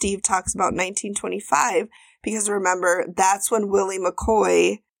that's when Steve talks about 1925, because remember, that's when Willie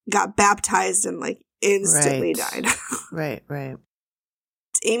McCoy got baptized and like instantly died. Right.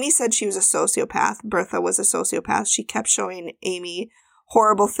 Amy said she was a sociopath. Bertha was a sociopath. She kept showing Amy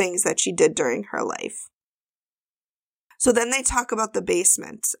horrible things that she did during her life. So then they talk about the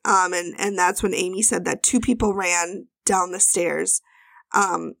basement. And that's when Amy said that two people ran down the stairs.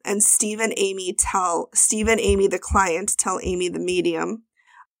 And Steve and Amy, the client, tell Amy, the medium,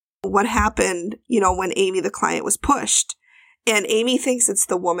 what happened, when Amy, the client, was pushed. And Amy thinks it's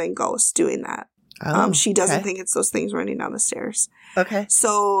the woman ghost doing that. She doesn't think it's those things running down the stairs. Okay.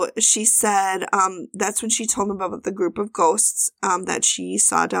 So she said that's when she told them about the group of ghosts that she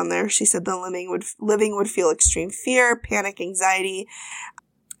saw down there. She said the living would feel extreme fear, panic, anxiety.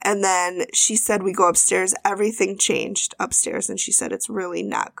 And then she said we go upstairs. Everything changed upstairs. And she said it's really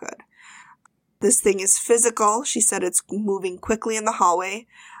not good. This thing is physical. She said it's moving quickly in the hallway.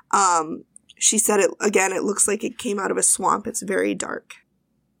 She said it looks like it came out of a swamp. It's very dark.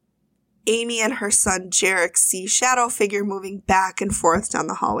 Amy and her son Jarek see shadow figure moving back and forth down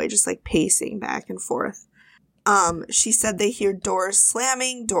the hallway, just like pacing back and forth. She said they hear doors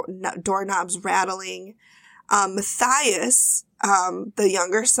slamming, doorknobs rattling. Matthias, the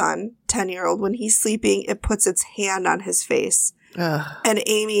younger son, 10-year-old, when he's sleeping, it puts its hand on his face. And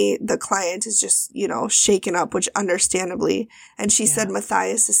Amy, the client, is just, shaken up, which understandably. And she said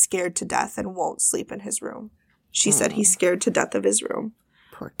Matthias is scared to death and won't sleep in his room. She said he's scared to death of his room.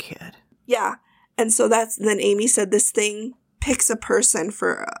 Poor kid. Yeah. And so then Amy said this thing picks a person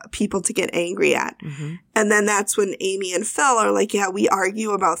for people to get angry at. Mm-hmm. And then that's when Amy and Phil are like, yeah, we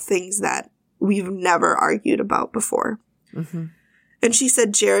argue about things that we've never argued about before. Mm-hmm. And she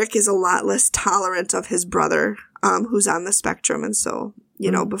said Jarek is a lot less tolerant of his brother, who's on the spectrum. And so,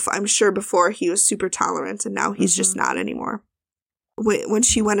 I'm sure before he was super tolerant, and now he's just not anymore. when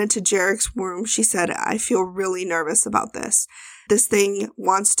she went into Jarek's room, she said, I feel really nervous about this. This thing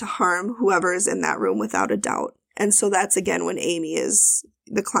wants to harm whoever is in that room without a doubt. And so that's, again, when Amy is,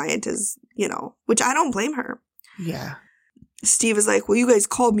 the client is, which I don't blame her. Yeah. Steve is like, well, you guys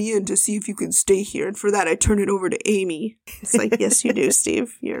called me in to see if you can stay here. And for that, I turn it over to Amy. It's like, yes, you do,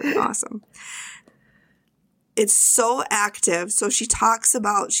 Steve. You're awesome. It's so active. So she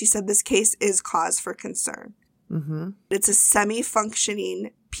said this case is cause for concern. Mm-hmm. It's a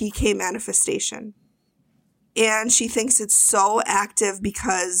semi-functioning PK manifestation. And she thinks it's so active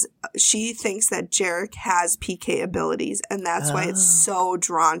because she thinks that Jarek has PK abilities, and that's why it's so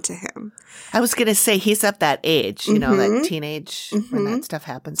drawn to him. I was going to say he's up that age, that teenage, when that stuff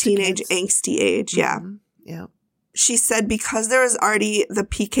happens. Teenage angsty age, yeah. Yeah. She said because there was already the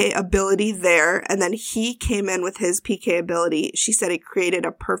PK ability there, and then he came in with his PK ability, she said it created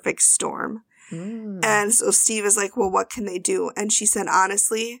a perfect storm. And so Steve is like, well, what can they do? And she said,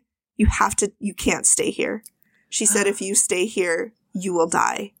 honestly, you can't stay here. She said, if you stay here, you will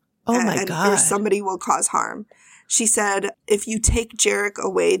die. Oh, my God. Or somebody will cause harm. She said, if you take Jarek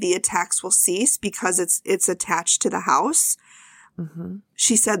away, the attacks will cease because it's attached to the house. Mm-hmm.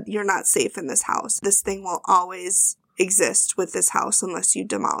 She said, you're not safe in this house. This thing will always exist with this house unless you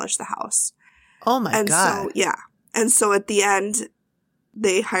demolish the house. Oh, my God. So, yeah. And so at the end,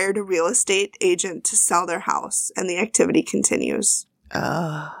 they hired a real estate agent to sell their house, and the activity continues.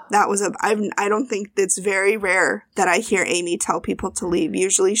 That was I don't think it's very rare that I hear Amy tell people to leave.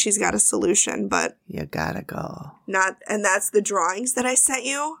 Usually she's got a solution, but you gotta go. And that's the drawings that I sent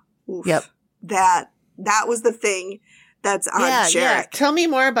you. Oof. Yep. That was the thing that's on Jarek. Yeah. Tell me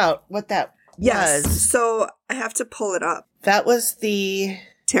more about what that was. So I have to pull it up. That was the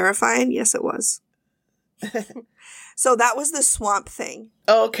terrifying. Yes, it was. So that was the swamp thing.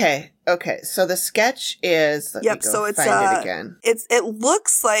 Okay. So the sketch is. So it's find it again. It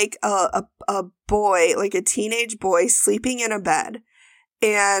looks like a boy, like a teenage boy, sleeping in a bed,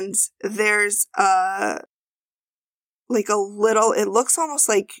 and there's like a little. It looks almost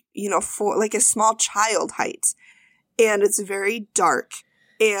like like a small child height, and it's very dark,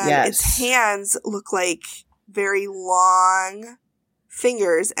 and its hands look like very long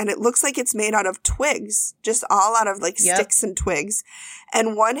fingers, and it looks like it's made out of twigs, just all out of like sticks and twigs.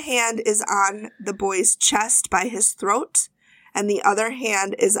 And one hand is on the boy's chest by his throat, and the other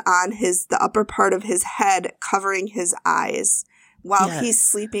hand is on the upper part of his head, covering his eyes while he's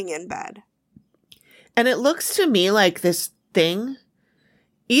sleeping in bed. And it looks to me like this thing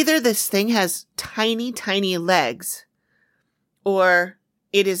has tiny, tiny legs, or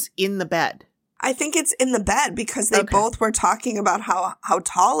it is in the bed. I think it's in the bed because they both were talking about how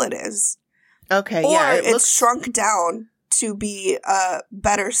tall it is. Okay, or yeah. It's shrunk down to be a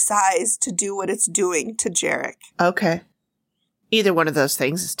better size to do what it's doing to Jarek. Okay. Either one of those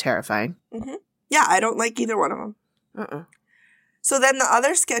things is terrifying. Mm-hmm. Yeah, I don't like either one of them. So then the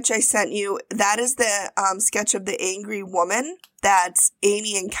other sketch I sent you, that is the sketch of the angry woman that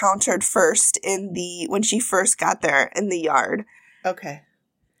Amy encountered first when she first got there in the yard. Okay.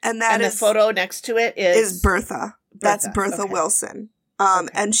 And the photo next to it is Bertha. That's Bertha Wilson.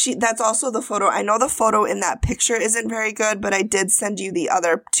 And that's also the photo. I know the photo in that picture isn't very good, but I did send you the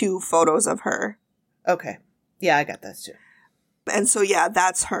other two photos of her. Okay. Yeah, I got those too. And so,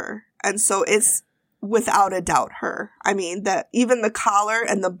 that's her. And so it's without a doubt her. I mean, even the collar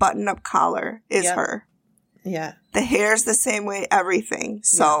and the button-up collar is her. Yeah. The hair's the same way, everything.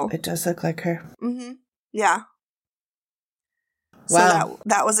 So it does look like her. Mm-hmm. Yeah. Wow. So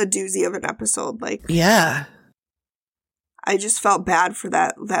that was a doozy of an episode. Like, yeah. I just felt bad for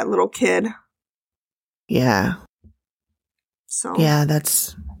that little kid. Yeah. So. Yeah,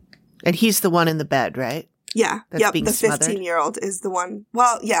 and he's the one in the bed, right? Yeah. That's being the smothered? 15-year-old is the one.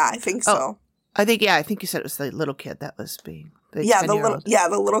 Well, yeah, I think so. I think you said it was the little kid that was being. The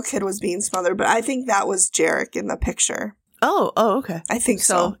little kid was being smothered, but I think that was Jarek in the picture. Oh, okay. I think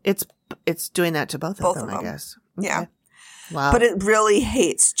so. It's doing that to both of them, I guess. Okay. Yeah. Wow. But it really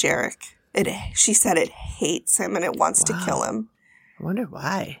hates Jarek. She said it hates him and it wants to kill him. I wonder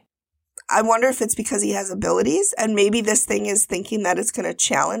why. I wonder if it's because he has abilities, and maybe this thing is thinking that it's going to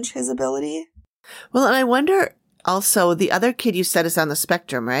challenge his ability. Well, and I wonder also, the other kid you said is on the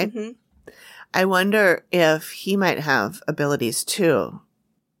spectrum, right? Mm-hmm. I wonder if he might have abilities too.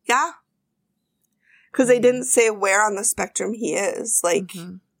 Yeah. Because they didn't say where on the spectrum he is. Like,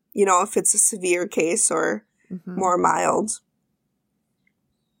 if it's a severe case or more mild.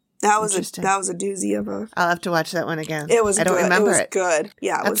 That was a doozy of a. I'll have to watch that one again. It was. I don't remember it. It was good.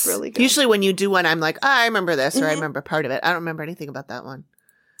 Yeah, it was really good. Usually, when you do one, I'm like, I remember this, or I remember part of it. I don't remember anything about that one.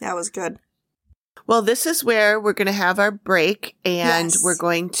 That was good. Well, this is where we're going to have our break, and we're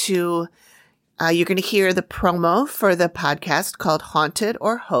going to, you're going to hear the promo for the podcast called Haunted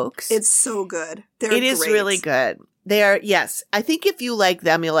or Hoax. It's so good. It is really good. They are, yes. I think if you like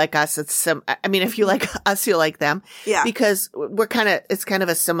them, you'll like us. If you like us, you'll like them. Yeah. Because it's kind of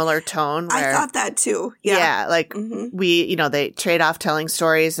a similar tone. Where, I thought that too. Yeah. They trade off telling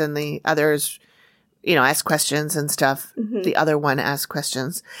stories and the others, ask questions and stuff. Mm-hmm. The other one asks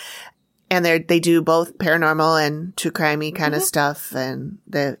questions. And they do both paranormal and true crimey kind of stuff and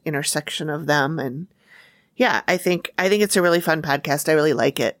the intersection of them. And yeah, I think it's a really fun podcast. I really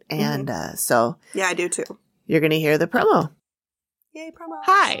like it. And so. Yeah, I do too. You're going to hear the promo. Yay, promo.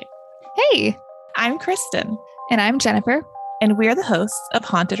 Hi. Hey. I'm Kristen. And I'm Jennifer. And we're the hosts of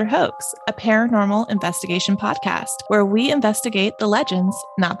Haunted or Hoax, a paranormal investigation podcast where we investigate the legends,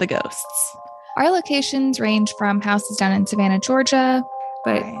 not the ghosts. Our locations range from houses down in Savannah, Georgia,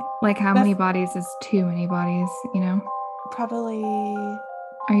 but how many bodies is too many bodies, Probably.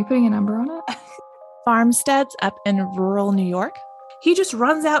 Are you putting a number on it? Farmsteads up in rural New York. He just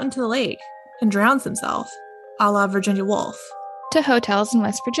runs out into the lake and drowns himself, a la Virginia Woolf. To hotels in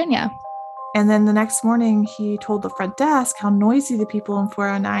West Virginia. And then the next morning, he told the front desk how noisy the people in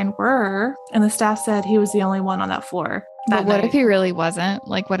 409 were, and the staff said he was the only one on that floor. But what if he really wasn't?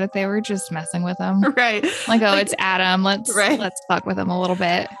 What if they were just messing with him? Right. It's Adam. Let's fuck with him a little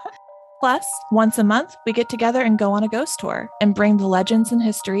bit. Plus, once a month, we get together and go on a ghost tour and bring the legends and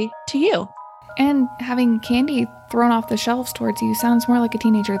history to you. And having candy thrown off the shelves towards you sounds more like a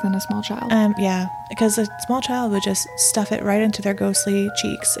teenager than a small child. Yeah, because a small child would just stuff it right into their ghostly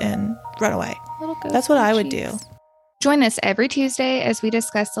cheeks and run away. That's what I would do. Join us every Tuesday as we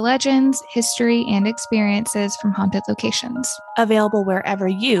discuss the legends, history, and experiences from haunted locations. Available wherever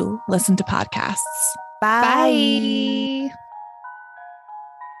you listen to podcasts. Bye.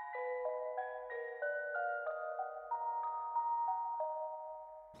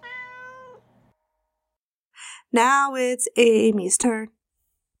 Now it's Amy's turn.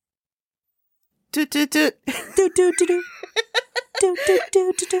 Toot, toot, toot. Toot, toot,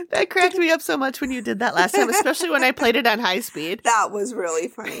 toot, toot. That cracked me up so much when you did that last time, especially when I played it on high speed. That was really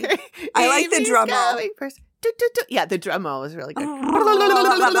funny. I like the drum roll. Yeah, the drum roll was really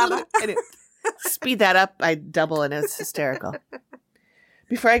good. Speed that up, I double and it's hysterical.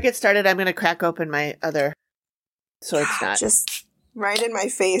 Before I get started, I'm going to crack open my other sword knot. Just right in my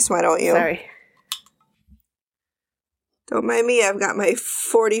face, why don't you? Sorry. Don't mind me, I've got my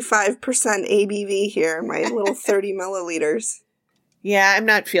 45% ABV here, my little 30 milliliters. Yeah, I'm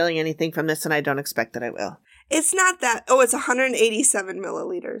not feeling anything from this, and I don't expect that I will. It's not that. Oh, it's 187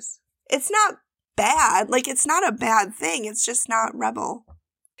 milliliters. It's not bad. It's not a bad thing. It's just not Rebel.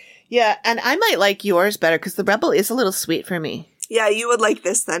 Yeah, and I might like yours better, because the Rebel is a little sweet for me. Yeah, you would like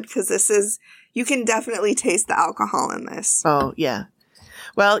this then, because this is, you can definitely taste the alcohol in this. Oh, yeah.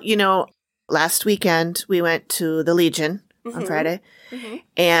 Well, last weekend, we went to the Legion on Friday,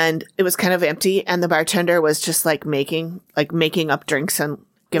 and it was kind of empty, and the bartender was just making up drinks and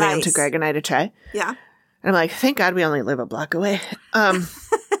giving them to Greg and I to try. Yeah. And I'm like, thank God we only live a block away.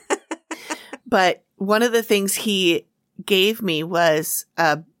 But one of the things he gave me was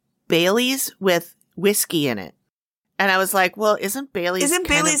Bailey's with whiskey in it. And I was like, well, isn't Bailey's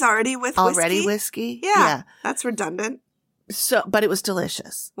already with already whiskey? Yeah. That's redundant. So, but it was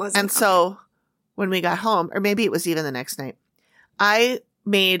delicious. Was it? And so when we got home, or maybe it was even the next night, I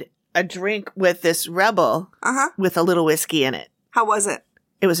made a drink with this Rebel with a little whiskey in it. How was it?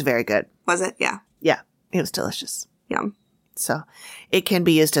 It was very good. Was it? Yeah. Yeah. It was delicious. Yum. So it can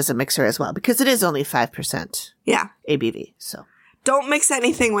be used as a mixer as well, because it is only 5% ABV. So don't mix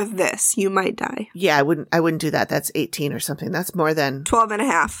anything with this. You might die. Yeah, I wouldn't do that. That's 18 or something. That's more than 12 and a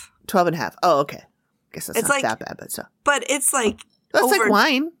half. 12 and a half. Oh, okay. Guess that's not that bad, but so. But it's that's like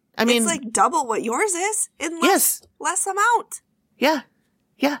wine. I mean, it's double what yours is in less amount. Yeah.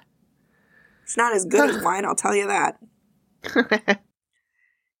 Yeah. It's not as good as wine, I'll tell you that.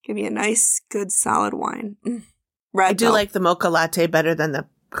 Give me a nice, good, solid wine. I do like the mocha latte better than the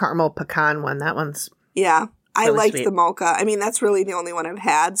caramel pecan one. That one's really I liked sweet. The mocha. I mean, that's really the only one I've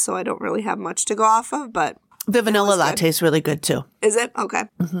had, so I don't really have much to go off of, but the vanilla latte is really good too. Is it? Okay.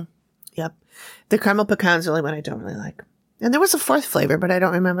 Mm-hmm. Yep. The caramel pecan's the only one I don't really like. And there was a fourth flavor, but I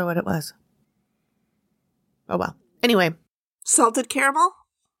don't remember what it was. Oh, well. Anyway. Salted caramel?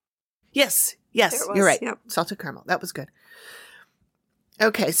 Yes. You're right. Yep. Salted caramel. That was good.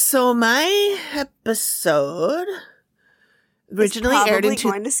 Okay, so my episode originally aired in... It's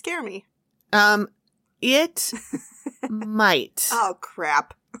probably going to scare me. It might. Oh,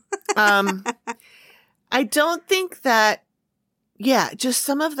 crap. I don't think that... Yeah, just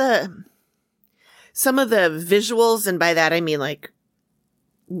some of the... Some of the visuals, and by that I mean like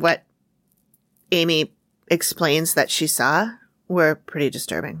what Amy explains that she saw, were pretty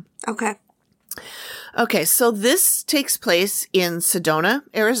disturbing. Okay. Okay, so this takes place in Sedona,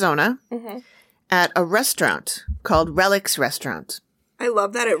 Arizona, at a restaurant called Relics Restaurant. I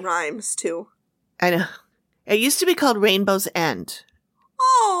love that it rhymes, too. I know. It used to be called Rainbow's End.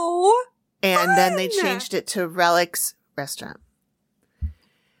 Oh, and then they changed it to Relics Restaurant.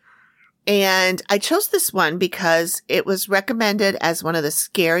 And I chose this one because it was recommended as one of the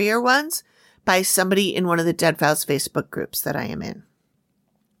scarier ones by somebody in one of the Dead Files Facebook groups that I am in.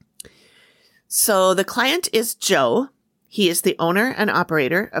 So the client is Joe. He is the owner and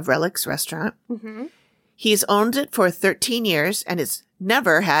operator of Relics Restaurant. Mm-hmm. He's owned it for 13 years and has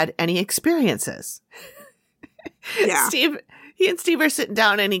never had any experiences. Yeah. He and Steve are sitting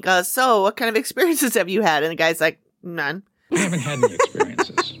down and he goes, so what kind of experiences have you had? And the guy's like, none. I haven't had any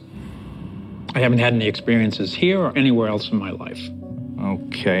experiences. I haven't had any experiences here or anywhere else in my life.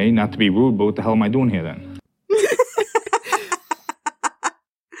 Okay, not to be rude, but what the hell am I doing here then?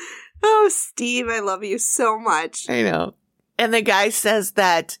 Oh, Steve, I love you so much. I know. And the guy says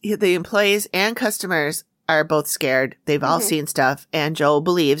that the employees and customers are both scared. They've all seen stuff. And Joe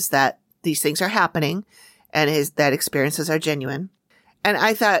believes that these things are happening and that experiences are genuine. And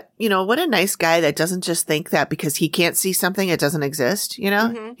I thought, what a nice guy that doesn't just think that because he can't see something, it doesn't exist,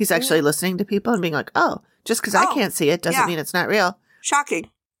 He's actually listening to people and being like, oh, just because I can't see it doesn't mean it's not real. Shocking.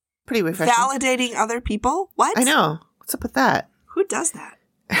 Pretty refreshing. Validating other people? What? I know. What's up with that? Who does that?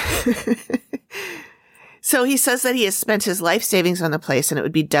 So he says that he has spent his life savings on the place and it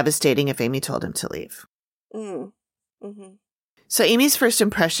would be devastating if Amy told him to leave. So Amy's first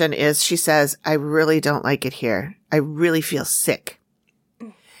impression is she says, I really don't like it here. I really feel sick.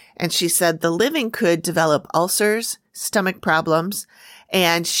 And she said the living could develop ulcers, stomach problems,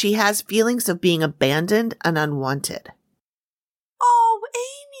 and she has feelings of being abandoned and unwanted. Oh,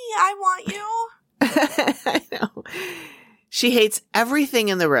 Amy, I want you. I know. She hates everything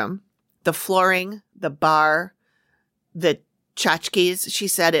in the room. The flooring, the bar, the tchotchkes. She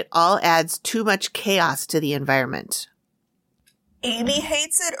said it all adds too much chaos to the environment. Amy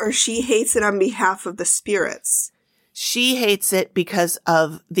hates it or she hates it on behalf of the spirits? She hates it because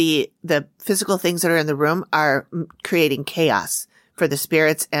of the physical things that are in the room are creating chaos for the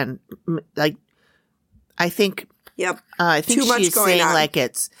spirits. And I think, I think too much she's going saying on. like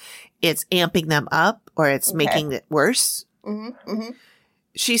it's amping them up or it's making it worse.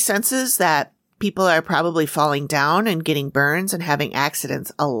 She senses that people are probably falling down and getting burns and having accidents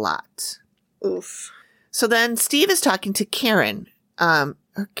a lot. Oof. So then Steve is talking to Karen.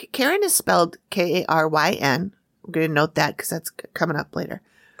 Karen is spelled Karyn. I'm going to note that because that's coming up later.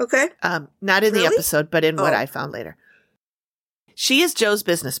 Okay. Not in the Really? episode, but in what I found later. She is Joe's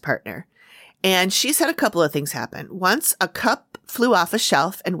business partner. And she's had a couple of things happen. Once, a cup flew off a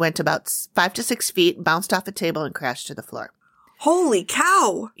shelf and went about 5 to 6 feet, bounced off a table, and crashed to the floor. Holy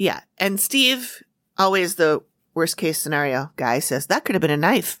cow. Yeah. And Steve, always the worst case scenario guy, says that could have been a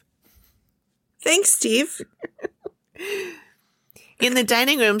knife. Thanks, Steve. In the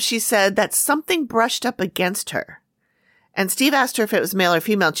dining room, she said that something brushed up against her. And Steve asked her if it was male or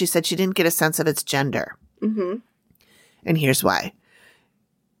female. And she said she didn't get a sense of its gender. And here's why.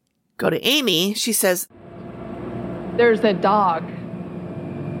 Go to Amy. She says, There's a dog,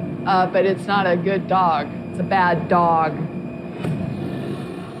 but it's not a good dog. It's a bad dog.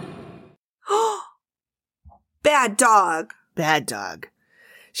 Bad dog. Bad dog.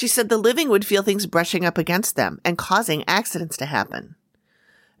 She said the living would feel things brushing up against them and causing accidents to happen.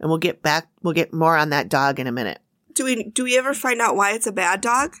 And we'll get more on that dog in a minute. Do we ever find out why it's a bad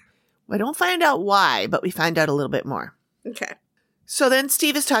dog? We don't find out why, but we find out a little bit more. Okay. So then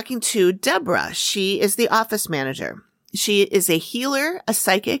Steve is talking to Deborah. She is the office manager. She is a healer, a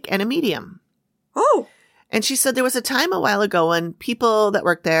psychic, and a medium. Oh. And she said there was a time a while ago when people that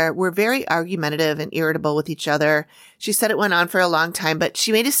worked there were very argumentative and irritable with each other. She said it went on for a long time, but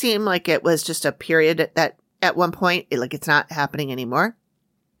she made it seem like it was just a period that at one point, it's not happening anymore.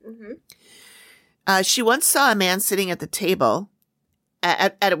 She once saw a man sitting at the table,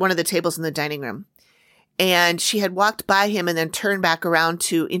 at one of the tables in the dining room. And she had walked by him and then turned back around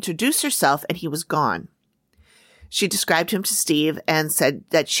to introduce herself, and he was gone. She described him to Steve and said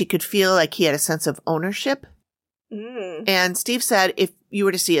that she could feel like he had a sense of ownership. And Steve said, if you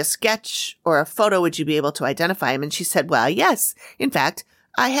were to see a sketch or a photo, would you be able to identify him? And she said, well, yes. In fact,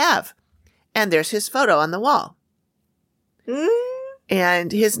 I have. And there's his photo on the wall.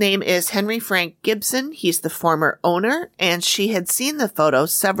 And his name is Henry Frank Gibson. He's the former owner. And she had seen the photo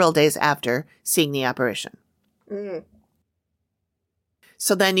several days after seeing the apparition.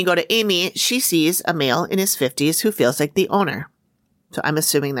 So then you go to Amy. She sees a male in his 50s who feels like the owner. So I'm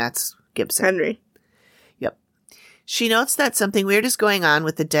assuming that's Gibson. Henry. Yep. She notes that something weird is going on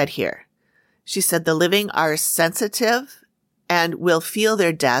with the dead here. She said the living are sensitive and will feel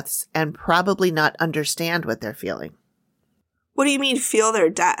their deaths and probably not understand what they're feeling. What do you mean feel their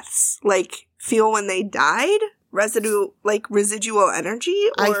deaths? Like feel when they died? Residual energy?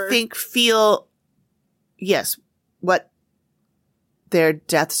 Or? I think feel, yes, what their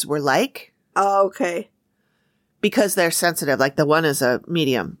deaths were like. Oh, okay. Because they're sensitive. Like the one is a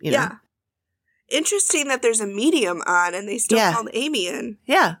medium, you know? Yeah. Interesting that there's a medium on and they still called Amy in.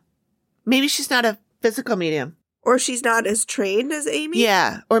 Yeah. Maybe she's not a physical medium. Or she's not as trained as Amy?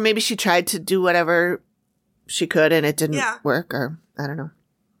 Yeah. Or maybe she tried to do whatever she could and it didn't work, or I don't know.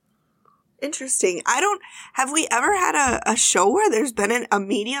 Interesting. Have we ever had a show where there's been a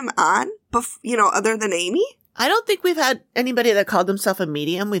medium on, other than Amy? I don't think we've had anybody that called themselves a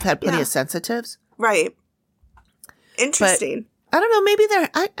medium. We've had plenty of sensitives. Right. Interesting. But I don't know. Maybe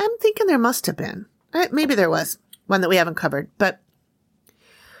I'm thinking there must have been. Maybe there was one that we haven't covered. But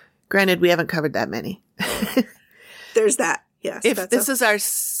granted, we haven't covered that many. There's that. Yes. If this is our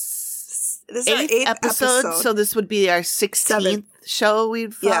eighth episode, so this would be our 16th show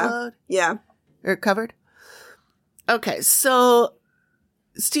we've followed. Yeah. Or covered. Okay. So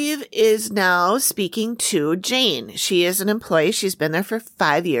Steve is now speaking to Jane. She is an employee. She's been there for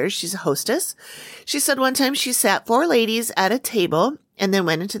 5 years. She's a hostess. She said one time she sat 4 ladies at a table and then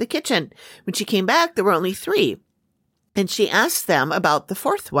went into the kitchen. When she came back, there were only 3. And she asked them about the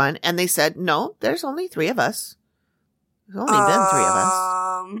 4th one, and they said, no, there's only 3 of us. There's only been 3 of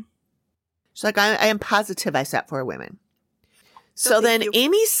us. She's like, I am positive I sat 4 women. So then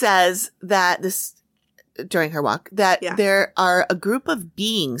Amy says that during her walk, that there are a group of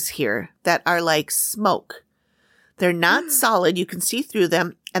beings here that are like smoke. They're not solid. You can see through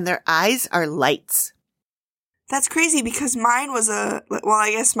them, and their eyes are lights. That's crazy because mine was I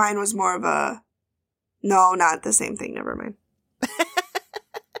guess mine was more of a, no, not the same thing. Never mind.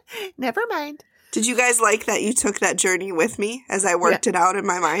 Never mind. Did you guys like that you took that journey with me as I worked it out in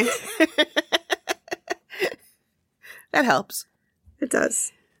my mind? That helps. It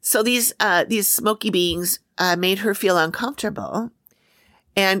does. So these smoky beings made her feel uncomfortable.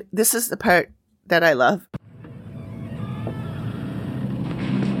 And this is the part that I love.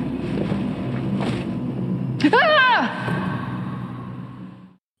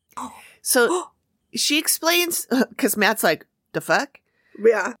 So she explains, because Matt's like, the fuck?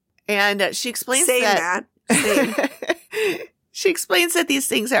 Yeah. And she explains Same, that. Matt. Same. She explains that these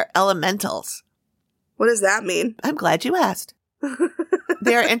things are elementals. What does that mean? I'm glad you asked.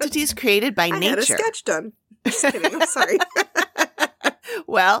 They are entities created by nature. I had a sketch done. Just kidding. I'm sorry.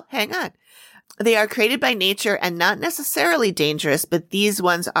 Well, hang on. They are created by nature and not necessarily dangerous, but these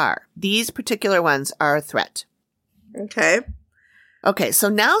ones are. These particular ones are a threat. Okay. Okay, so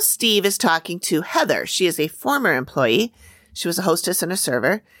now Steve is talking to Heather. She is a former employee. She was a hostess and a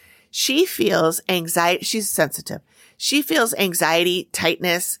server. She feels anxiety. She's sensitive. She feels anxiety,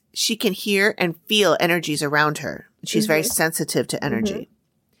 tightness. She can hear and feel energies around her. She's very sensitive to energy.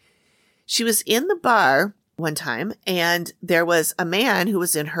 She was in the bar one time, and there was a man who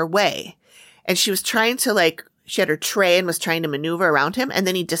was in her way. And she was trying to, she had her tray and was trying to maneuver around him, and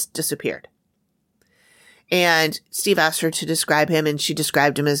then he just disappeared. And Steve asked her to describe him, and she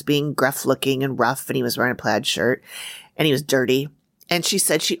described him as being gruff-looking and rough, and he was wearing a plaid shirt, and he was dirty. And she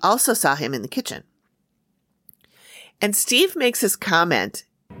said she also saw him in the kitchen. And Steve makes his comment.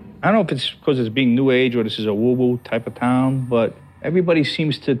 I don't know if it's because it's being new age or this is a woo-woo type of town, but everybody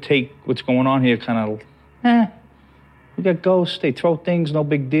seems to take what's going on here kind of, we got ghosts, they throw things, no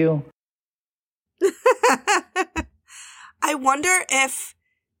big deal. I wonder if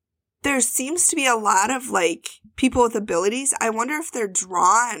there seems to be a lot of people with abilities. I wonder if they're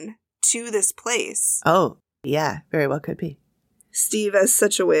drawn to this place. Oh, yeah, very well could be. Steve has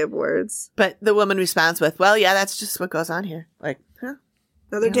such a way of words. But the woman responds with, well, yeah, that's just what goes on here.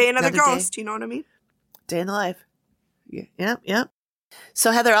 Another day, another ghost. Day. You know what I mean? Day in the life. Yep.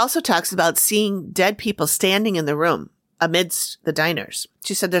 So Heather also talks about seeing dead people standing in the room amidst the diners.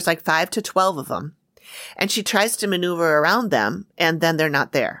 She said there's 5 to 12 of them. And she tries to maneuver around them, and then they're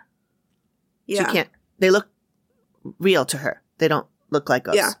not there. Yeah. She can't. They look real to her. They don't look like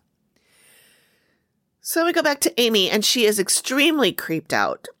ghosts. Yeah. So we go back to Amy, and she is extremely creeped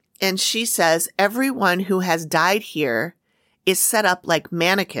out. And she says everyone who has died here is set up like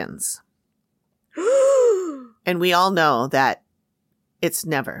mannequins. And we all know that it's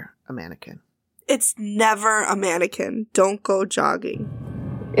never a mannequin. It's never a mannequin. Don't go jogging.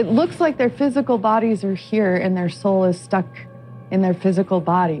 It looks like their physical bodies are here and their soul is stuck in their physical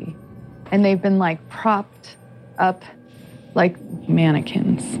body. And they've been like propped up like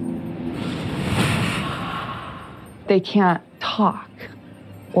mannequins. They can't talk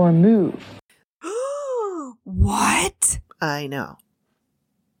or move. What? I know.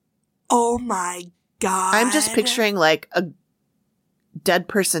 Oh my God. I'm just picturing like a dead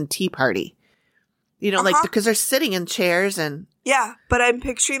person tea party. You know, like because they're sitting in chairs and. Yeah, but I'm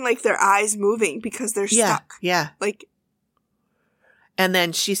picturing like their eyes moving because they're stuck. Yeah. Like. And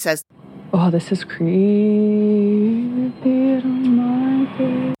then she says, "Oh, this is creepy. Don't like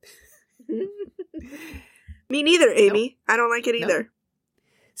it." Me neither, Amy. Nope. I don't like it either. Nope.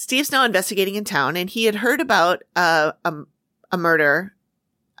 Steve's now investigating in town, and he had heard about a murder,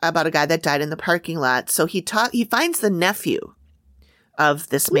 about a guy that died in the parking lot. So he finds the nephew of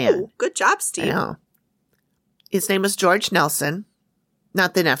this man. Ooh, good job, Steve. I know. His name was George Nelson,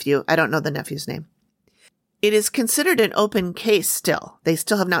 not the nephew. I don't know the nephew's name. It is considered an open case still. They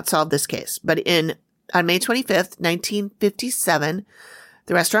still have not solved this case. But on May 25th, 1957,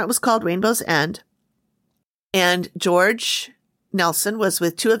 the restaurant was called Rainbow's End. And George Nelson was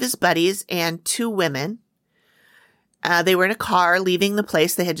with two of his buddies and two women. They were in a car leaving the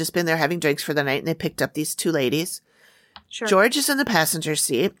place. They had just been there having drinks for the night, and they picked up these two ladies. Sure. George is in the passenger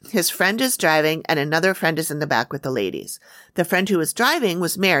seat. His friend is driving, and another friend is in the back with the ladies. The friend who was driving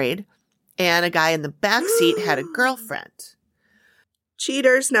was married, and a guy in the back seat had a girlfriend.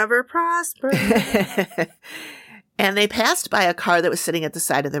 Cheaters never prosper. And they passed by a car that was sitting at the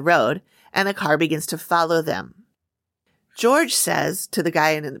side of the road, and the car begins to follow them. George says to the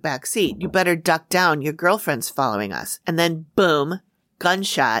guy in the back seat, "You better duck down. Your girlfriend's following us." And then, boom,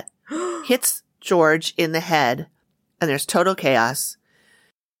 gunshot hits George in the head, and there's total chaos.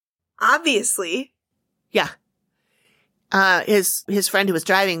 Obviously. Yeah. His friend who was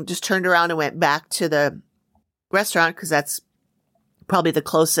driving just turned around and went back to the restaurant because that's probably the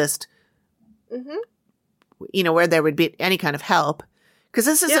closest, where there would be any kind of help. Because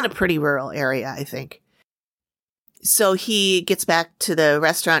this is in a pretty rural area, I think. So he gets back to the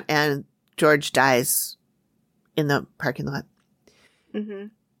restaurant and George dies in the parking lot. Mm-hmm.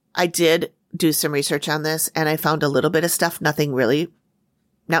 I did do some research on this and I found a little bit of stuff. Nothing really,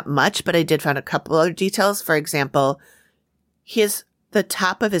 not much, but I did find a couple other details. For example, the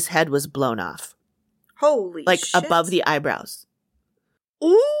top of his head was blown off. Holy like shit. Above the eyebrows.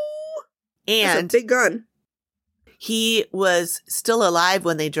 Ooh! And that's a big gun. He was still alive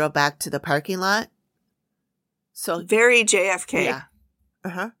when they drove back to the parking lot. So very JFK. Yeah.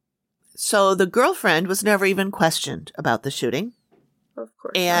 Uh-huh. So the girlfriend was never even questioned about the shooting. Of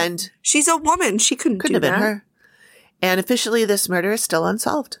course. And she's a woman. She couldn't have been that. her. And officially this murder is still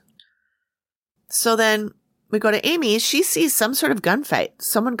unsolved. So then we go to Amy. She sees some sort of gunfight.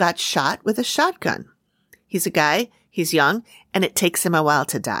 Someone got shot with a shotgun. He's a guy. He's young. And it takes him a while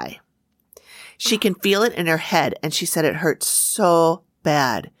to die. She can feel it in her head, and she said it hurts so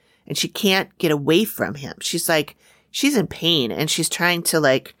bad, and she can't get away from him. She's like, she's in pain, and she's trying to,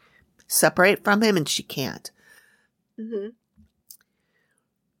 like, separate from him, and she can't. Mm-hmm.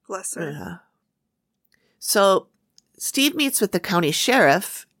 Bless her. Yeah. So Steve meets with the county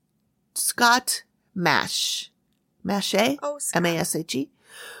sheriff, Scott Mashe, M-A-S-H-E,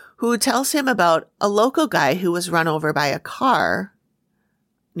 who tells him about a local guy who was run over by a car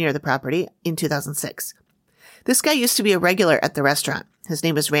near the property in 2006. This guy used to be a regular at the restaurant. His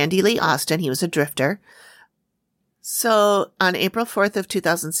name was Randy Lee Austin. He was a drifter. So on April 4th of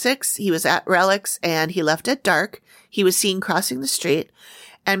 2006, he was at Relics and he left at dark. He was seen crossing the street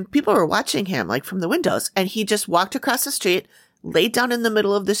and people were watching him like from the windows, and he just walked across the street, laid down in the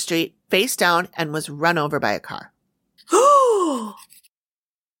middle of the street, face down, and was run over by a car.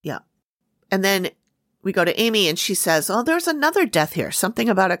 Yeah. And then we go to Amy and she says, "Oh, there's another death here. Something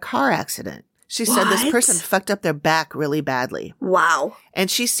about a car accident." She said this person fucked up their back really badly. Wow.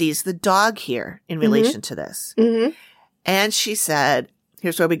 And she sees the dog here in relation to this. Mm-hmm. And she said,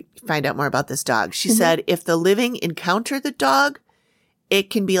 here's where we find out more about this dog. She said, if the living encounter the dog, it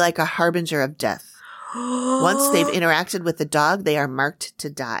can be like a harbinger of death. Once they've interacted with the dog, they are marked to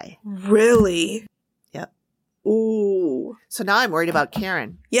die. Really? Yep. Ooh. So now I'm worried about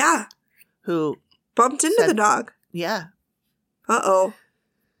Karen. Yeah. Who bumped into the dog. Yeah. Uh-oh.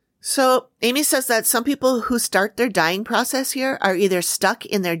 So Amy says that some people who start their dying process here are either stuck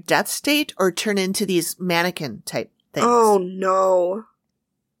in their death state or turn into these mannequin type things. Oh, no.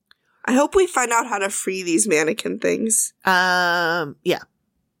 I hope we find out how to free these mannequin things. Yeah.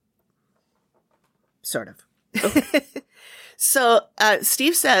 Sort of. Okay. So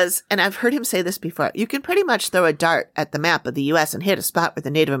Steve says, and I've heard him say this before, you can pretty much throw a dart at the map of the U.S. and hit a spot where the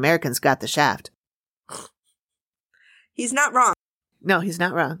Native Americans got the shaft. He's not wrong. No, he's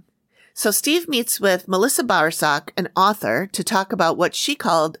not wrong. So Steve meets with Melissa Bowersock, an author, to talk about what she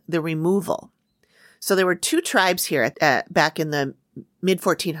called the removal. So there were two tribes here back in the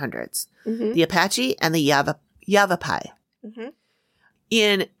mid-1400s, the Apache and the Yavapai. Mm-hmm.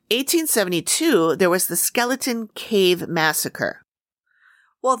 In 1872, there was the Skeleton Cave Massacre.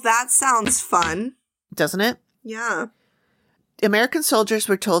 Well, that sounds fun. Doesn't it? Yeah. American soldiers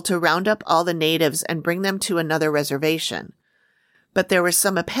were told to round up all the natives and bring them to another reservation. But there were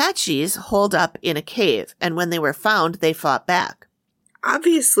some Apaches holed up in a cave, and when they were found, they fought back.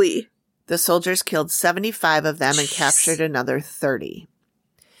 Obviously. The soldiers killed 75 of them and captured another 30.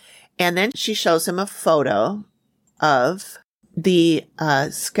 And then she shows him a photo of the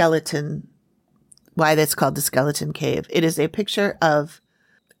skeleton, why that's called the Skeleton Cave. It is a picture of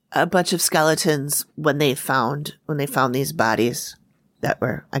a bunch of skeletons when they found these bodies that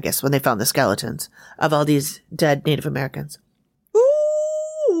were, I guess, when they found the skeletons of all these dead Native Americans.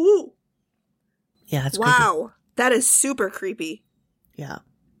 Ooh. Yeah, it's wow. creepy. That is super creepy. Yeah.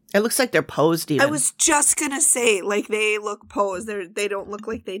 It looks like they're posed even. I was just going to say, like, they look posed. They don't look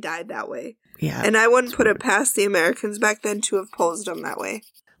like they died that way. Yeah. And I wouldn't put it past the Americans back then to have posed them that way.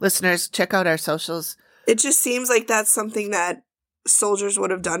 Listeners, check out our socials. It just seems like that's something that soldiers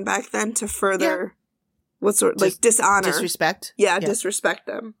would have done back then to further, dishonor. Disrespect? Yeah, disrespect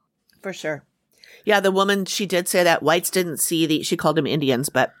them. For sure. Yeah, the woman, she did say that whites didn't see she called them Indians,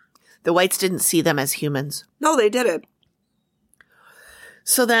 but the whites didn't see them as humans. No, they didn't.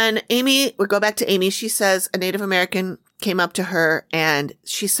 So then we go back to Amy. She says a Native American came up to her and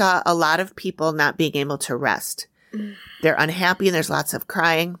she saw a lot of people not being able to rest. They're unhappy and there's lots of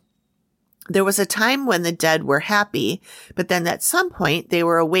crying. There was a time when the dead were happy, but then at some point they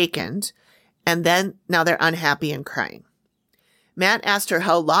were awakened and then now they're unhappy and crying. Matt asked her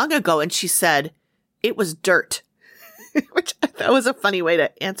how long ago and she said, it was dirt, which I thought was a funny way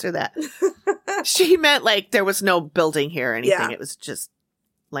to answer that. She meant like there was no building here or anything. Yeah. It was just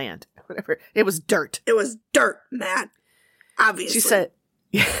land, whatever. It was dirt. It was dirt, Matt. Obviously.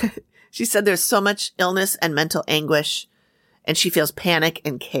 She said there's so much illness and mental anguish and she feels panic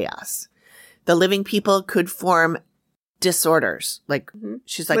and chaos. The living people could form disorders. Like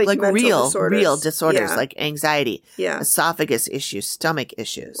she's like real disorders, like anxiety, esophagus issues, stomach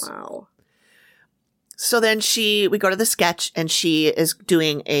issues. Wow. So then we go to the sketch and she is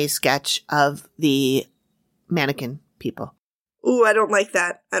doing a sketch of the mannequin people. Ooh, I don't like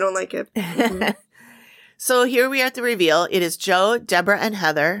that. I don't like it. Mm-hmm. So here we are at the reveal. It is Joe, Deborah, and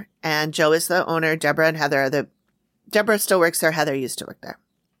Heather. And Joe is the owner. Deborah and Heather are Deborah still works there. Heather used to work there.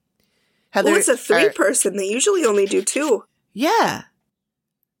 Heather, it's a 3-person. They usually only do 2. Yeah.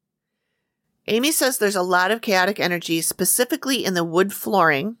 Amy says there's a lot of chaotic energy, specifically in the wood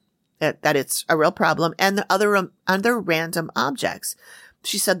flooring, that it's a real problem, and the other random objects.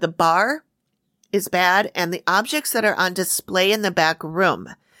 She said the bar is bad and the objects that are on display in the back room.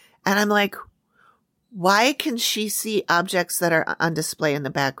 And I'm like, why can she see objects that are on display in the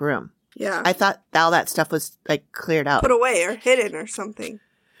back room? Yeah. I thought all that stuff was like cleared out. Put away or hidden or something.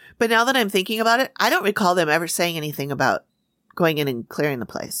 But now that I'm thinking about it, I don't recall them ever saying anything about going in and clearing the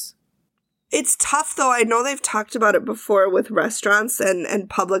place. It's tough, though. I know they've talked about it before with restaurants and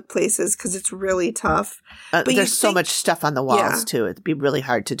public places because it's really tough. But there's so much stuff on the walls, too. It'd be really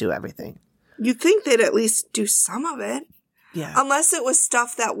hard to do everything. You'd think they'd at least do some of it. Yeah. Unless it was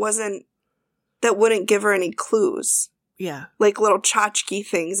stuff that wouldn't give her any clues. Yeah. Like little tchotchke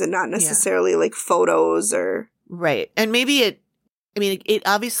things and not necessarily like photos or... Right. And maybe it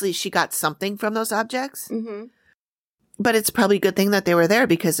obviously she got something from those objects. Mm-hmm. But it's probably a good thing that they were there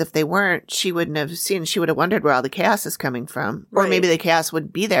because if they weren't, she wouldn't have seen. She would have wondered where all the chaos is coming from. Or maybe the chaos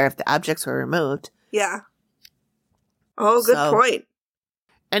wouldn't be there if the objects were removed. Yeah. Oh, good point.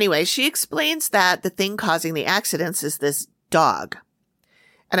 Anyway, she explains that the thing causing the accidents is this dog.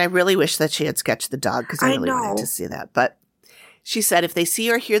 And I really wish that she had sketched the dog because I really wanted to see that. But she said if they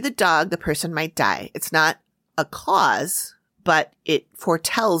see or hear the dog, the person might die. It's not a cause, but it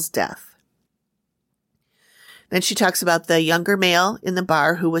foretells death. Then she talks about the younger male in the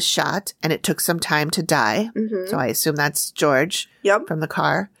bar who was shot, and it took some time to die. Mm-hmm. So I assume that's George from the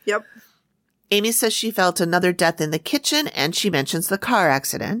car. Yep. Amy says she felt another death in the kitchen, and she mentions the car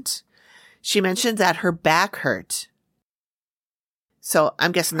accident. She mentioned that her back hurt. So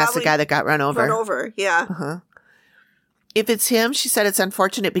I'm guessing that's the guy that got run over. Run over, yeah. Uh-huh. If it's him, she said it's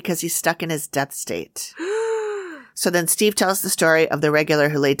unfortunate because he's stuck in his death state. So then Steve tells the story of the regular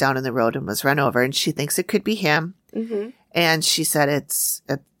who laid down in the road and was run over, and she thinks it could be him. Mm-hmm. And she said it's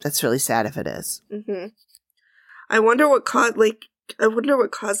really sad if it is. Mm-hmm. I wonder what caused, I wonder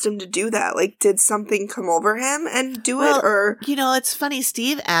what caused him to do that. Like, did something come over him and do it, or? You know, it's funny.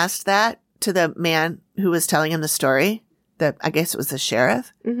 Steve asked that to the man who was telling him the story. I guess it was the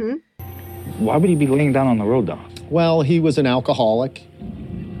sheriff. Mm-hmm. Why would he be laying down on the road, though? Well, he was an alcoholic.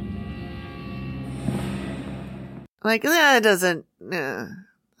 Like, that's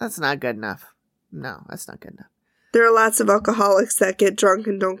not good enough. No, that's not good enough. There are lots of alcoholics that get drunk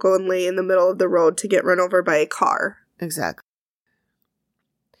and don't go and lay in the middle of the road to get run over by a car. Exactly.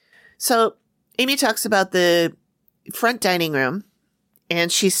 So Amy talks about the front dining room,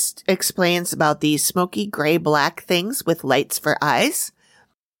 and she explains about these smoky gray black things with lights for eyes.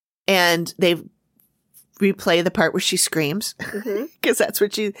 And they replay the part where she screams, because that's when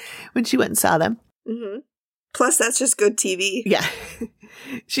she went and saw them. Mm-hmm. Plus, that's just good TV. Yeah.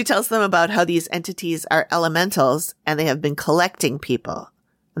 She tells them about how these entities are elementals and they have been collecting people.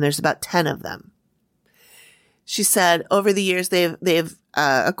 And there's about 10 of them. She said over the years they've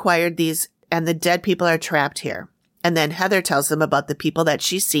acquired these, and the dead people are trapped here. And then Heather tells them about the people that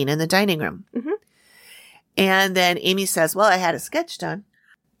she's seen in the dining room. Mm-hmm. And then Amy says, well, I had a sketch done.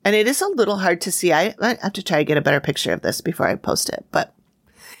 And it is a little hard to see. I have to try to get a better picture of this before I post it. But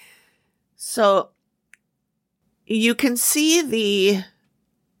so you can see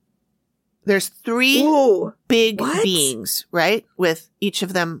there's 3 big beings, right? With each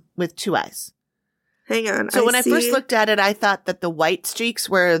of them with 2 eyes. Hang on. So when I first looked at it, I thought that the white streaks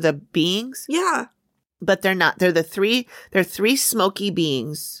were the beings. Yeah. But they're not. They're 3 smoky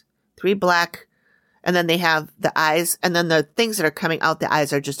beings, 3 black, and then they have the eyes, and then the things that are coming out the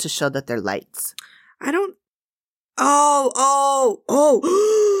eyes are just to show that they're lights. I don't.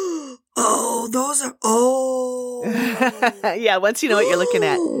 Those are. Yeah, once you know what you're looking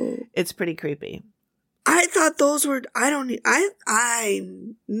at, it's pretty creepy. I thought those were. I don't like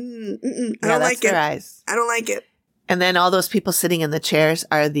it. Their eyes. I don't like it. And then all those people sitting in the chairs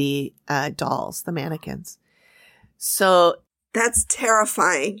are the dolls, the mannequins. So that's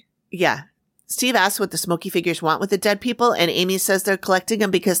terrifying. Yeah. Steve asks what the smoky figures want with the dead people, and Amy says they're collecting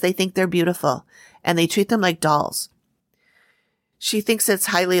them because they think they're beautiful, and they treat them like dolls. She thinks it's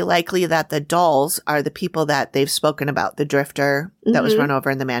highly likely that the dolls are the people that they've spoken about, the drifter that was run over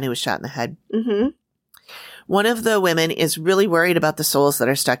and the man who was shot in the head. Mm-hmm. One of the women is really worried about the souls that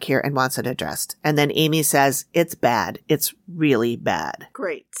are stuck here and wants it addressed. And then Amy says, it's bad. It's really bad.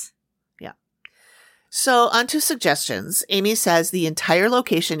 Great. Yeah. So on to suggestions. Amy says the entire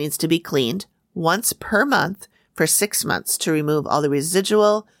location needs to be cleaned once per month for 6 months to remove all the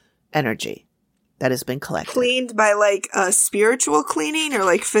residual energy that has been collected. Cleaned by like a spiritual cleaning or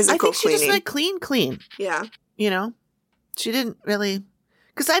like physical cleaning? I think she just like clean. Yeah. You know, she didn't really,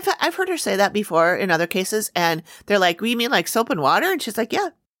 because I've heard her say that before in other cases, and they're like, "We mean like soap and water?" And she's like, "Yeah."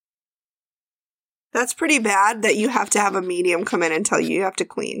 That's pretty bad that you have to have a medium come in and tell you have to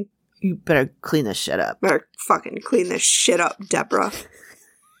clean. You better clean this shit up. Better fucking clean this shit up, Deborah.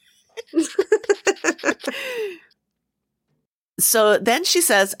 So then she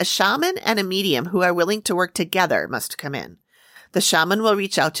says a shaman and a medium who are willing to work together must come in. The shaman will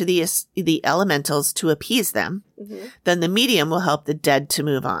reach out to the elementals to appease them. Mm-hmm. Then the medium will help the dead to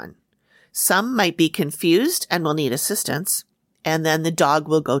move on. Some might be confused and will need assistance. And then the dog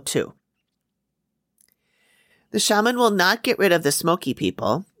will go too. The shaman will not get rid of the smoky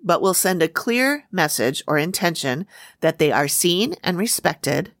people, but will send a clear message or intention that they are seen and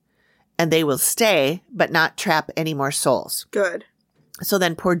respected, and they will stay, but not trap any more souls. Good. So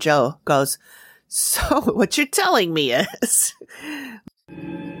then poor Joe goes, so what you're telling me is...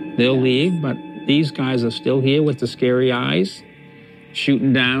 They'll leave, but these guys are still here with the scary eyes,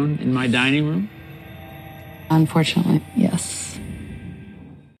 shooting down in my dining room? Unfortunately, yes.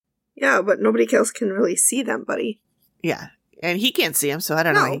 Yeah, but nobody else can really see them, buddy. Yeah, and he can't see them, so I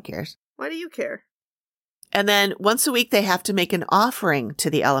don't know why he cares. Why do you care? And then once a week, they have to make an offering to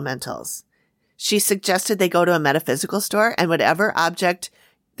the elementals. She suggested they go to a metaphysical store, and whatever object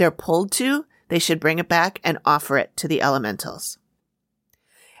they're pulled to, they should bring it back and offer it to the elementals.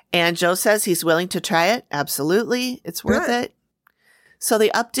 And Joe says he's willing to try it. Absolutely. It's worth it. So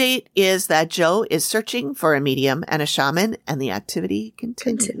the update is that Joe is searching for a medium and a shaman, and the activity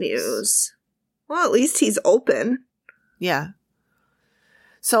continues. Well, at least he's open. Yeah.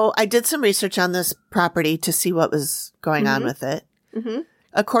 So I did some research on this property to see what was going on with it. Mm-hmm.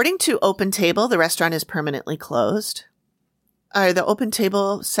 According to Open Table, the restaurant is permanently closed. The Open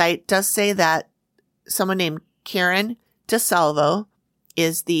Table site does say that someone named Karen DeSalvo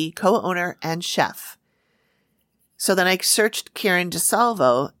is the co-owner and chef. So then I searched Karen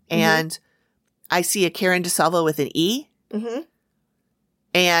DeSalvo, and I see a Karen DeSalvo with an E. Mm-hmm.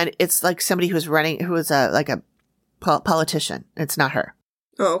 And it's like somebody who was politician. It's not her.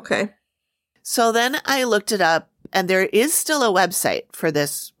 Oh, okay. So then I looked it up, and there is still a website for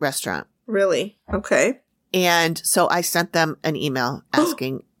this restaurant. Really? Okay. And so I sent them an email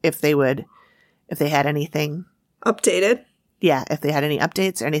asking if they had anything. Updated? Yeah, if they had any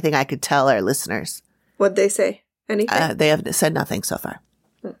updates or anything I could tell our listeners. What'd they say? Anything? They have said nothing so far.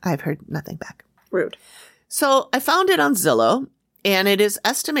 I've heard nothing back. Rude. So I found it on Zillow, and it is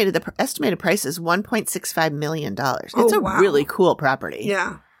estimated, the estimated price is $1.65 million. It's a really cool property.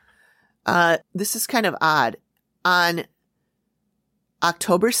 Yeah. This is kind of odd. On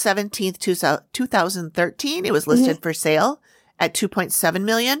October 17th, 2013, it was listed for sale at $2.7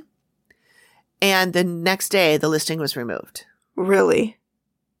 million. And the next day, the listing was removed. Really?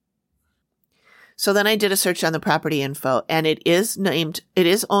 So then I did a search on the property info, and it is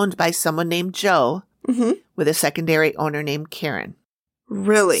owned by someone named Joe with a secondary owner named Karen.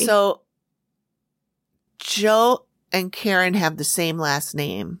 Really? So Joe and Karen have the same last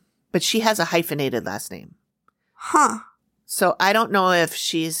name, but she has a hyphenated last name. Huh. So I don't know if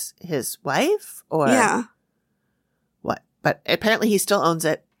she's his wife or what, but apparently he still owns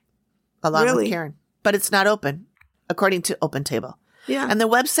it along with Karen, but it's not open according to OpenTable. Yeah. And the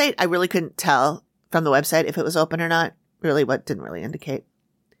website, I really couldn't tell from the website if it was open or not. Really, what didn't really indicate.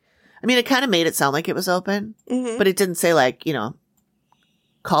 I mean, it kind of made it sound like it was open, but it didn't say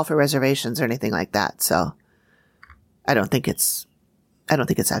call for reservations or anything like that. So I don't think it's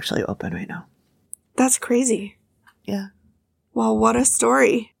actually open right now. That's crazy. Yeah. Well, what a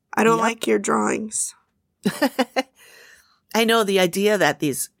story. I don't like your drawings. I know the idea that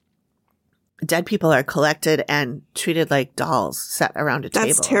these dead people are collected and treated like dolls set around a table.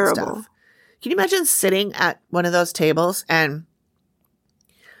 That's terrible. Stuff. Can you imagine sitting at one of those tables and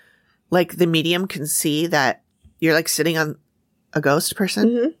the medium can see that you're sitting on a ghost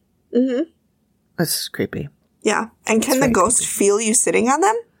person? That's creepy. Yeah. And can the ghost feel you sitting on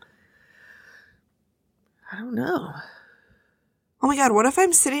them? I don't know. Oh my God, what if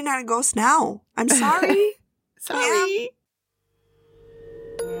I'm sitting on a ghost now? I'm sorry. Sorry.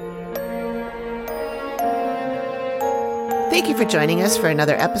 Thank you for joining us for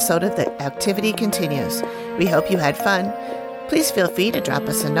another episode of The Activity Continues. We hope you had fun. Please feel free to drop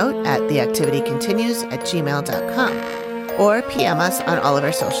us a note at theactivitycontinues@gmail.com or PM us on all of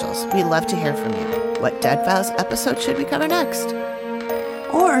our socials. We love to hear from you. What Dead Files episode should we cover next?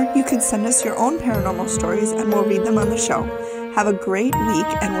 Or you can send us your own paranormal stories and we'll read them on the show. Have a great week,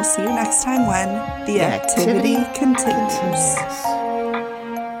 and we'll see you next time when The Activity continues.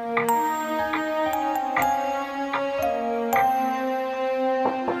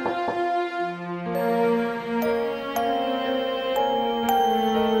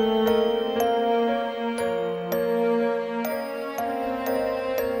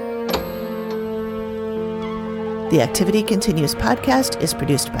 The Activity Continues podcast is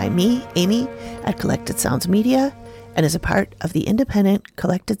produced by me, Amy, at Collected Sounds Media, and is a part of the independent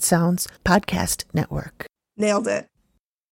Collected Sounds podcast network. Nailed it.